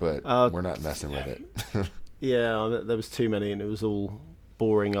week, but we're not messing with it. Yeah, there was too many, and it was all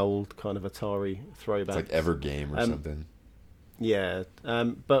boring old kind of Atari throwbacks. It's like Evergame or something. Yeah,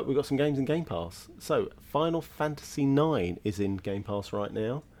 but we've got some games in Game Pass. So, Final Fantasy IX is in Game Pass right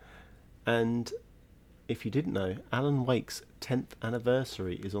now. And if you didn't know, Alan Wake's 10th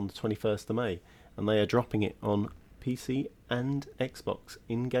anniversary is on the 21st of May. And they are dropping it on PC and Xbox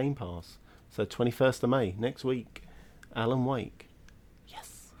in Game Pass. So, 21st of May, next week, Alan Wake.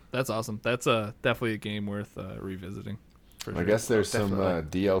 Yes. That's awesome. That's definitely a game worth revisiting. For sure. I guess there's some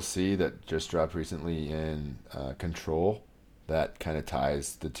DLC that just dropped recently in Control. That kind of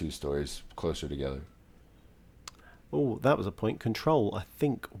ties the two stories closer together. Oh, that was a point. Control, I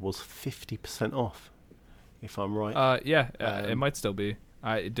think, was 50% off, if I'm right. It might still be.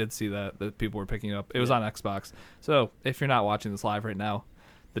 I did see that people were picking it up. It was on Xbox. So if you're not watching this live right now,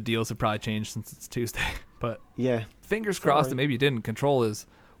 the deals have probably changed since it's Tuesday. But yeah, fingers crossed that maybe you didn't. Control is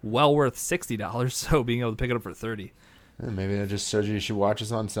well worth $60, so being able to pick it up for $30. Maybe that just shows you should watch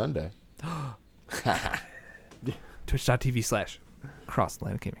us on Sunday.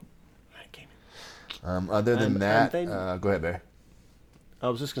 Twitch.tv/CrossAtlanticGaming. Other than that, go ahead, Bear. I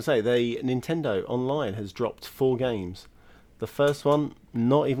was just going to say, Nintendo Online has dropped 4 games. The first one,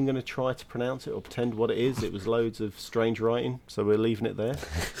 not even going to try to pronounce it or pretend what it is. It was loads of strange writing, so we're leaving it there.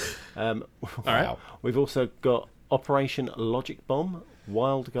 All right. We've also got Operation Logic Bomb,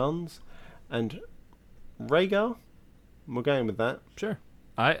 Wild Guns, and Rhaegar. We're going with that. Sure.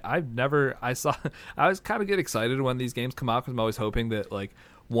 I was kind of get excited when these games come out because I'm always hoping that like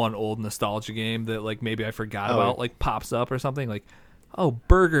one old nostalgia game that like maybe I forgot about like pops up or something like, oh,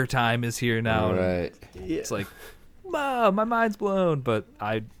 Burger Time is here now. Right. It's like, my mind's blown. But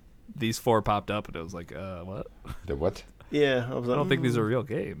these 4 popped up and it was like, what? The what? Yeah, I don't think these are real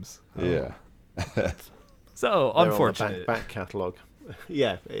games. Yeah. They're So unfortunate. On the back catalogue.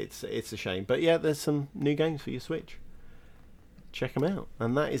 Yeah, it's a shame. But yeah, there's some new games for your Switch. Check them out.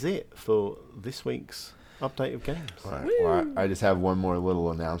 And that is it for this week's update of games. All right. Well, I just have one more little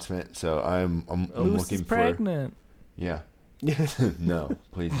announcement. So I'm looking for pregnant. Yeah. No,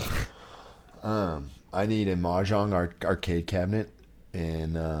 please don't. I need a Mahjong arcade cabinet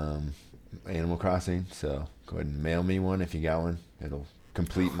in Animal Crossing. So go ahead and mail me one if you got one. It'll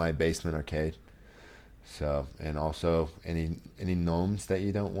complete my basement arcade. So, and also any gnomes that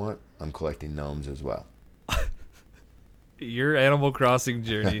you don't want, I'm collecting gnomes as well. Your Animal Crossing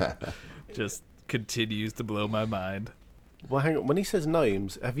journey just continues to blow my mind. Well, hang on. When he says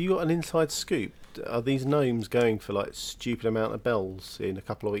gnomes, have you got an inside scoop? Are these gnomes going for like stupid amount of bells in a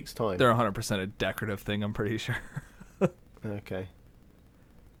couple of weeks' time? They're 100% a decorative thing, I'm pretty sure. Okay.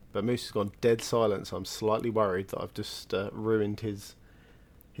 But Moose has gone dead silent, so I'm slightly worried that I've just ruined his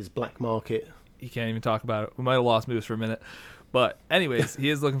black market. You can't even talk about it. We might have lost Moose for a minute. But anyways,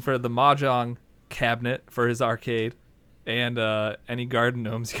 he is looking for the Mahjong cabinet for his arcade. And any garden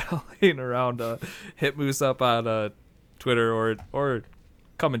gnomes you got laying around, hit Moose up on Twitter or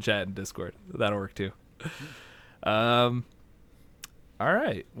come and chat in Discord. That'll work too. All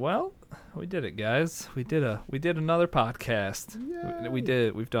right. Well, we did it, guys. We did another podcast.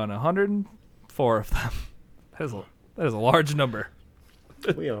 Yay. We've done 104 of them. That is a large number.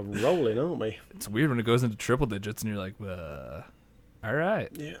 We are rolling, aren't we? It's weird when it goes into triple digits and you're like, all right.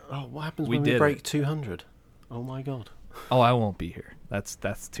 Yeah. Oh, what happens when we break 200? Oh my god. Oh, I won't be here. That's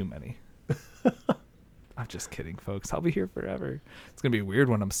too many. I'm just kidding, folks. I'll be here forever. It's gonna be weird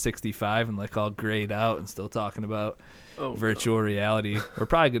when I'm 65 and like all grayed out and still talking about virtual reality. We're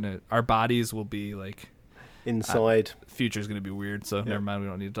probably our bodies will be like inside. Future's gonna be weird, so never mind. We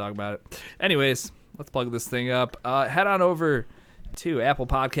don't need to talk about it. Anyways, let's plug this thing up. Head on over to Apple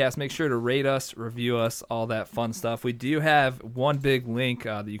Podcasts. Make sure to rate us, review us, all that fun stuff. We do have one big link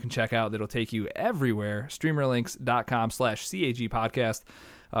that you can check out that'll take you everywhere. Streamerlinks.com/CAG podcast.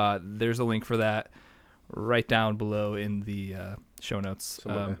 There's a link for that right down below in the show notes.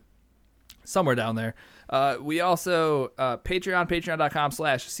 Somewhere down there. We also,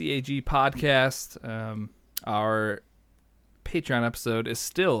 patreon.com/CAG podcast. Our Patreon episode is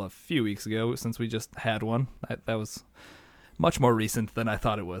still a few weeks ago since we just had one. That was much more recent than I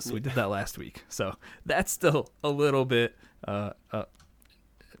thought it was. We did that last week. So that's still a little bit a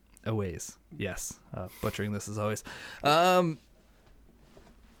ways. Yes. Butchering this as always. Another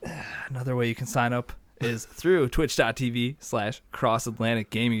way you can sign up is through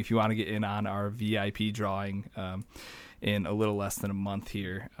twitch.tv/CrossAtlanticGaming if you want to get in on our VIP drawing in a little less than a month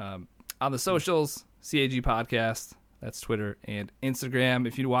here. On the socials, CAG Podcast. That's Twitter and Instagram.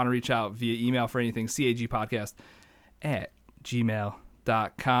 If you want to reach out via email for anything,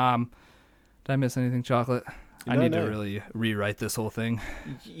 CAGpodcast@gmail.com. Did I miss anything, Chocolate? I need to really rewrite this whole thing.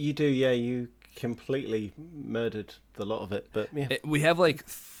 You do, yeah. You completely murdered the lot of it. But yeah, we have like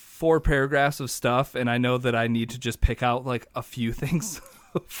 4 paragraphs of stuff, and I know that I need to just pick out like a few things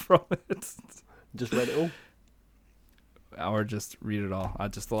from it. Just read it all. Or just read it all.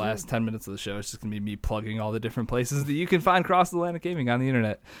 Just the last 10 minutes of the show, it's just going to be me plugging all the different places that you can find Cross Atlantic Gaming on the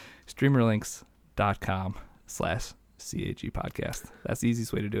internet. Streamerlinks.com/CAG podcast. That's the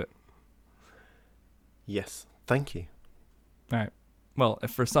easiest way to do it. Yes. Thank you. All right. Well,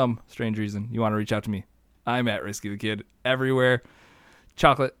 if for some strange reason you want to reach out to me, I'm at Risky the Kid everywhere.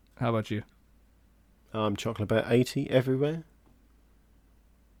 Chocolate, how about you? I'm Chocolate80 everywhere.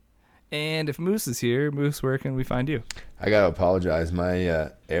 And if Moose is here, Moose, where can we find you? I got to apologize. My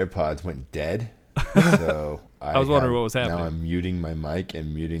AirPods went dead. So I was wondering what was happening. Now I'm muting my mic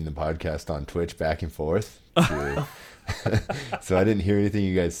and muting the podcast on Twitch back and forth. So I didn't hear anything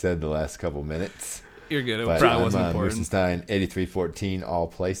you guys said the last couple minutes. You're good. It probably wasn't important. Moosenstein 8314 all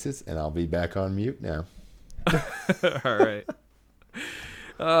places, and I'll be back on mute now. All right.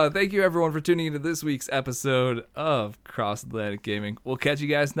 Thank you, everyone, for tuning into this week's episode of Cross Atlantic Gaming. We'll catch you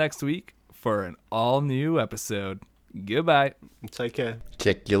guys next week for an all-new episode. Goodbye. Take care.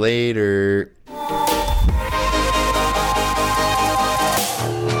 Check you later.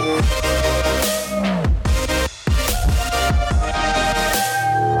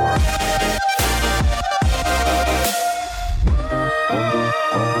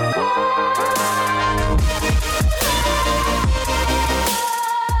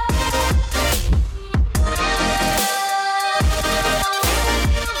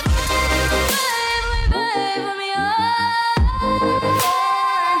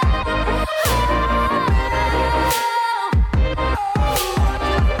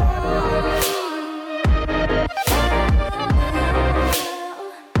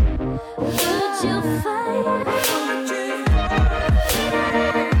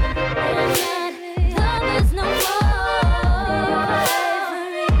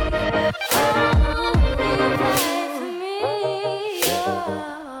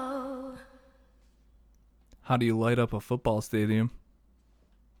 How do you light up a football stadium?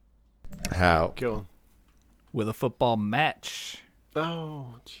 How? Go on. With a football match.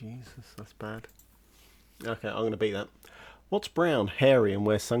 Oh, Jesus, that's bad. Okay, I'm going to beat that. What's brown, hairy, and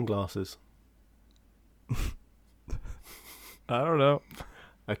wears sunglasses? I don't know.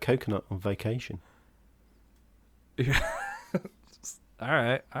 A coconut on vacation. All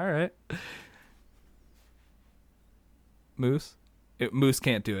right. Moose? Moose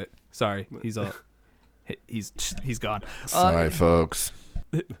can't do it. Sorry, he's gone. Sorry, folks.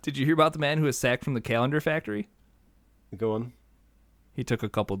 Did you hear about the man who was sacked from the calendar factory? Go on. He took a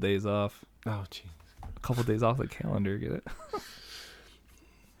couple days off. Oh, jeez. A couple days off the calendar, get it?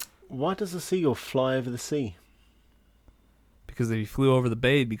 Why does a seagull fly over the sea? Because if he flew over the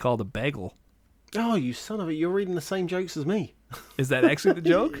bay, he'd be called a bagel. Oh, you son of a... You're reading the same jokes as me. Is that actually the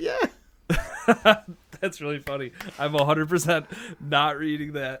joke? Yeah. That's really funny. I'm 100% not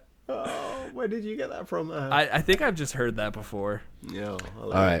reading that. Oh, where did you get that from? I think I've just heard that before. Yeah.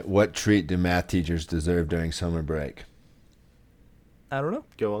 All right. What treat do math teachers deserve during summer break? I don't know.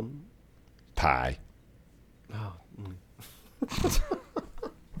 Go on. Pie. Oh.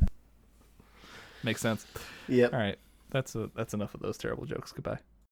 Makes sense. Yep. All right. That's enough of those terrible jokes. Goodbye.